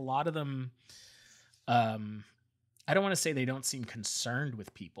also like a lot of them, I don't want to say they don't seem concerned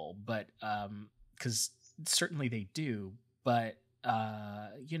with people, but because certainly they do, but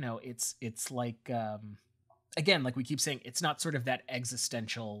you know, it's like again, like we keep saying, it's not sort of that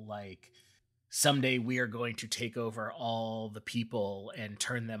existential like someday we are going to take over all the people and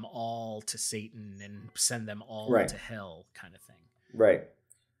turn them all to Satan and send them all to hell kind of thing. Right.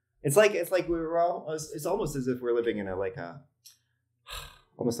 It's like we were all, it's almost as if we're living in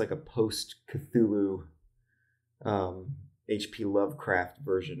almost like a post Cthulhu H.P. Lovecraft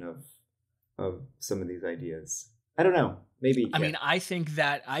version of some of these ideas. I don't know. Maybe. I mean, I think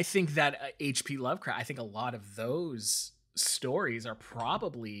that H.P. Lovecraft, I think a lot of those stories are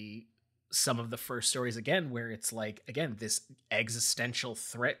probably some of the first stories, again, where it's like, again, this existential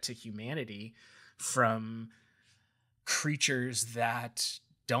threat to humanity from creatures that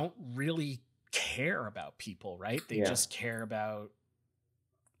don't really care about people, right? They just care about,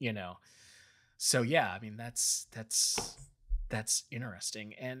 you know. So yeah, I mean, that's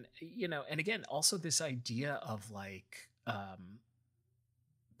interesting. And, you know, and again, also this idea of like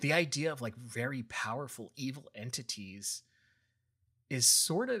the idea of like very powerful evil entities is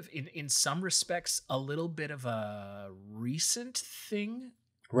sort of in some respects a little bit of a recent thing.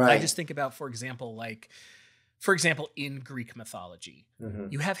 Right. I just think about, for example, in Greek mythology,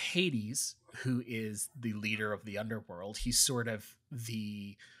 you have Hades, who is the leader of the underworld. He's sort of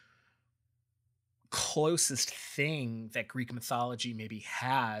the closest thing that Greek mythology maybe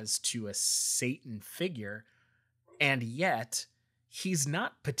has to a Satan figure, and yet he's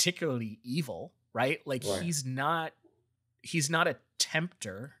not particularly evil, right? Like Right. he's not a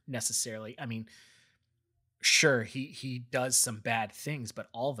tempter necessarily. I mean, sure, he does some bad things, but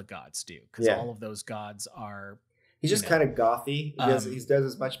all the gods do, because all of those gods are. He's just kind of gothy. He does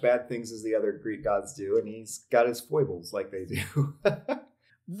as much bad things as the other Greek gods do, and he's got his foibles like they do.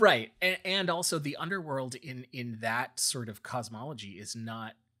 Right. And also the underworld in that sort of cosmology is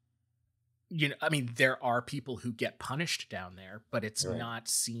not, I mean, there are people who get punished down there, but it's not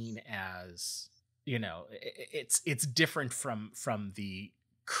seen as, it's different from the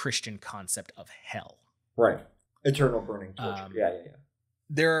Christian concept of hell. Right. Eternal burning torture. Yeah.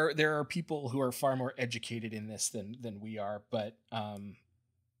 There are people who are far more educated in this than we are, but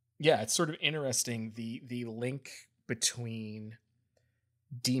it's sort of interesting the link between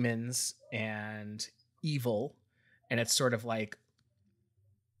demons and evil, and it's sort of like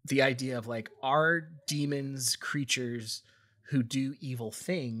the idea of like, are demons creatures who do evil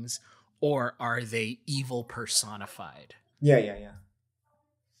things, or are they evil personified? Yeah.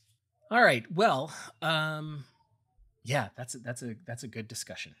 All right, well, that's a good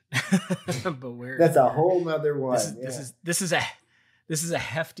discussion. But that's a whole nother one. This is a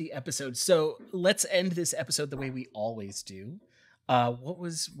hefty episode, so let's end this episode the way we always do. What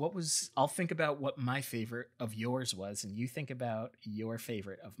was I'll think about what my favorite of yours was, and you think about your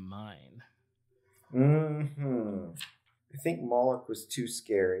favorite of mine. I think Moloch was too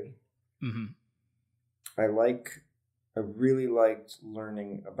scary. I really liked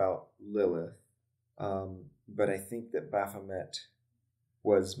learning about Lilith, but I think that Baphomet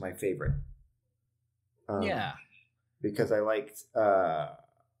was my favorite. Because I liked.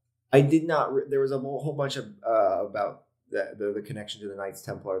 I did not. There was a whole bunch of about the connection to the Knights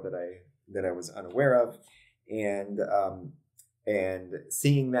Templar that I was unaware of, and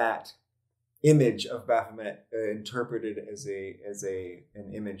seeing that image of Baphomet interpreted as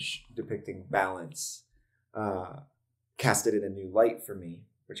an image depicting balance, cast it in a new light for me,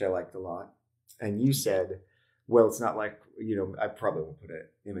 which I liked a lot. And you said, well, it's not like, I probably won't put an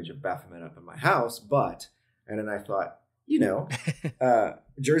image of Baphomet up in my house, but, and then I thought,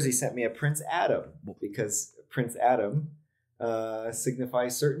 Jersey sent me a Prince Adam, because Prince Adam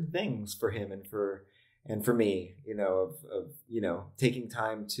signifies certain things for him and for me, of taking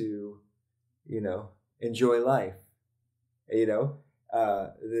time to, enjoy life, the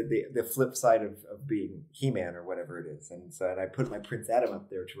flip side of being He-Man or whatever it is. And I put my Prince Adam up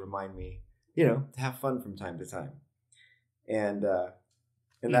there to remind me, to have fun from time to time. And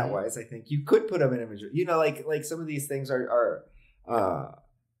in that wise, I think you could put up an image, like some of these things are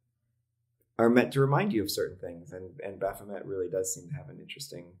meant to remind you of certain things. And Baphomet really does seem to have an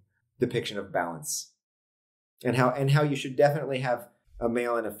interesting depiction of balance, and how you should definitely have a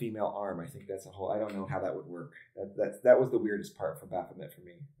male and a female arm. I think that's I don't know how that would work. That was the weirdest part for Baphomet for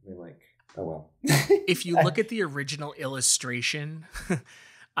me. I mean, like, oh well. If you look at the original illustration,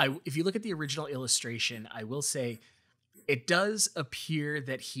 I will say it does appear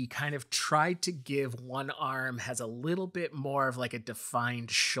that he kind of tried to give one arm has a little bit more of like a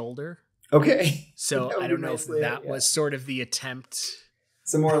defined shoulder. Okay. So I don't know if that was sort of the attempt.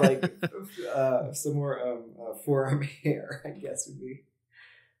 Some more like forearm hair, I guess, would be.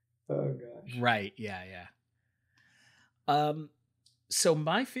 Oh gosh. Right. Yeah. So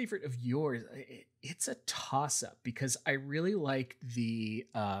my favorite of yours, it's a toss up, because I really like the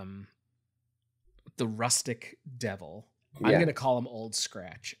rustic devil. Yeah. I'm gonna call him Old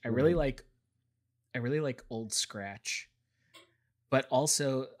Scratch. I really like Old Scratch, but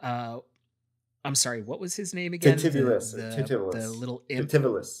also I'm sorry, what was his name again? Titivulus. The little imp.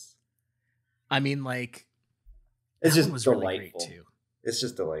 Titivulus. I mean, like, it's just was delightful. Really great too. It's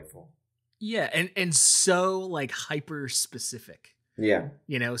just delightful. Yeah, and so like hyper specific. Yeah.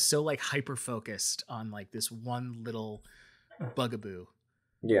 So like hyper focused on like this one little bugaboo.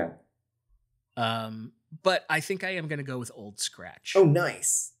 Yeah. But I think I am going to go with Old Scratch. Oh,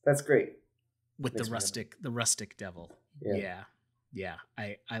 nice. That's great. With the rustic devil. Yeah.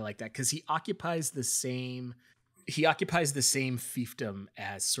 I like that, because he occupies the same fiefdom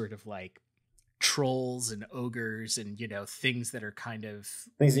as sort of like trolls and ogres and, things that are kind of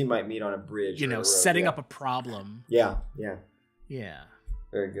things you might meet on a bridge, setting up a problem. Yeah.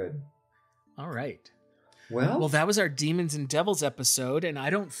 Very good. All right. Well, that was our Demons and Devils episode, and I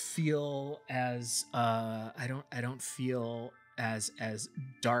don't feel as as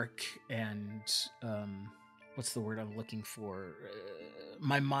dark and what's the word I'm looking for?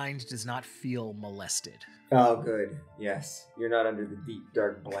 My mind does not feel molested. Oh, good. Yes, you're not under the deep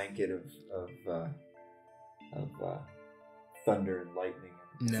dark blanket of thunder and lightning.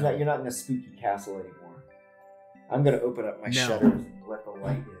 No. You're not in a spooky castle anymore. I'm gonna open up my shutters and let the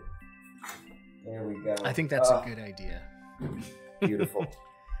light in. There we go. I think that's a good idea. Beautiful.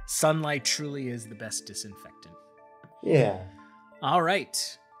 Sunlight truly is the best disinfectant. Yeah. All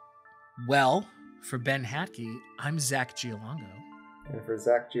right. Well, for Ben Hatke, I'm Zack Giolongo. And for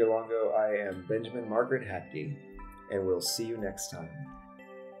Zack Giolongo, I am Benjamin Margaret Hatke. And we'll see you next time.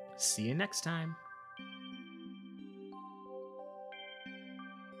 See you next time.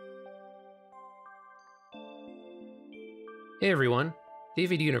 Hey everyone,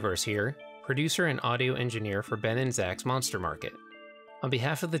 David Universe here, producer and audio engineer for Ben and Zack's Monster Market. On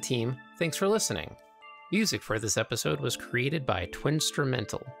behalf of the team, thanks for listening. Music for this episode was created by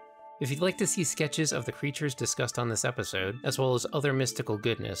Twinstrumental. If you'd like to see sketches of the creatures discussed on this episode, as well as other mystical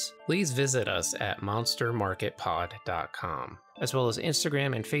goodness, please visit us at monstermarketpod.com, as well as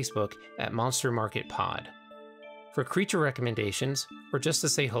Instagram and Facebook at monstermarketpod. For creature recommendations, or just to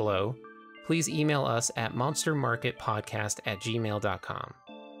say hello, please email us at monstermarketpodcast@gmail.com.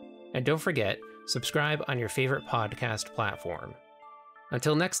 And don't forget, subscribe on your favorite podcast platform.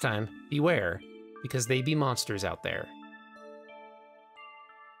 Until next time, beware, because they be monsters out there.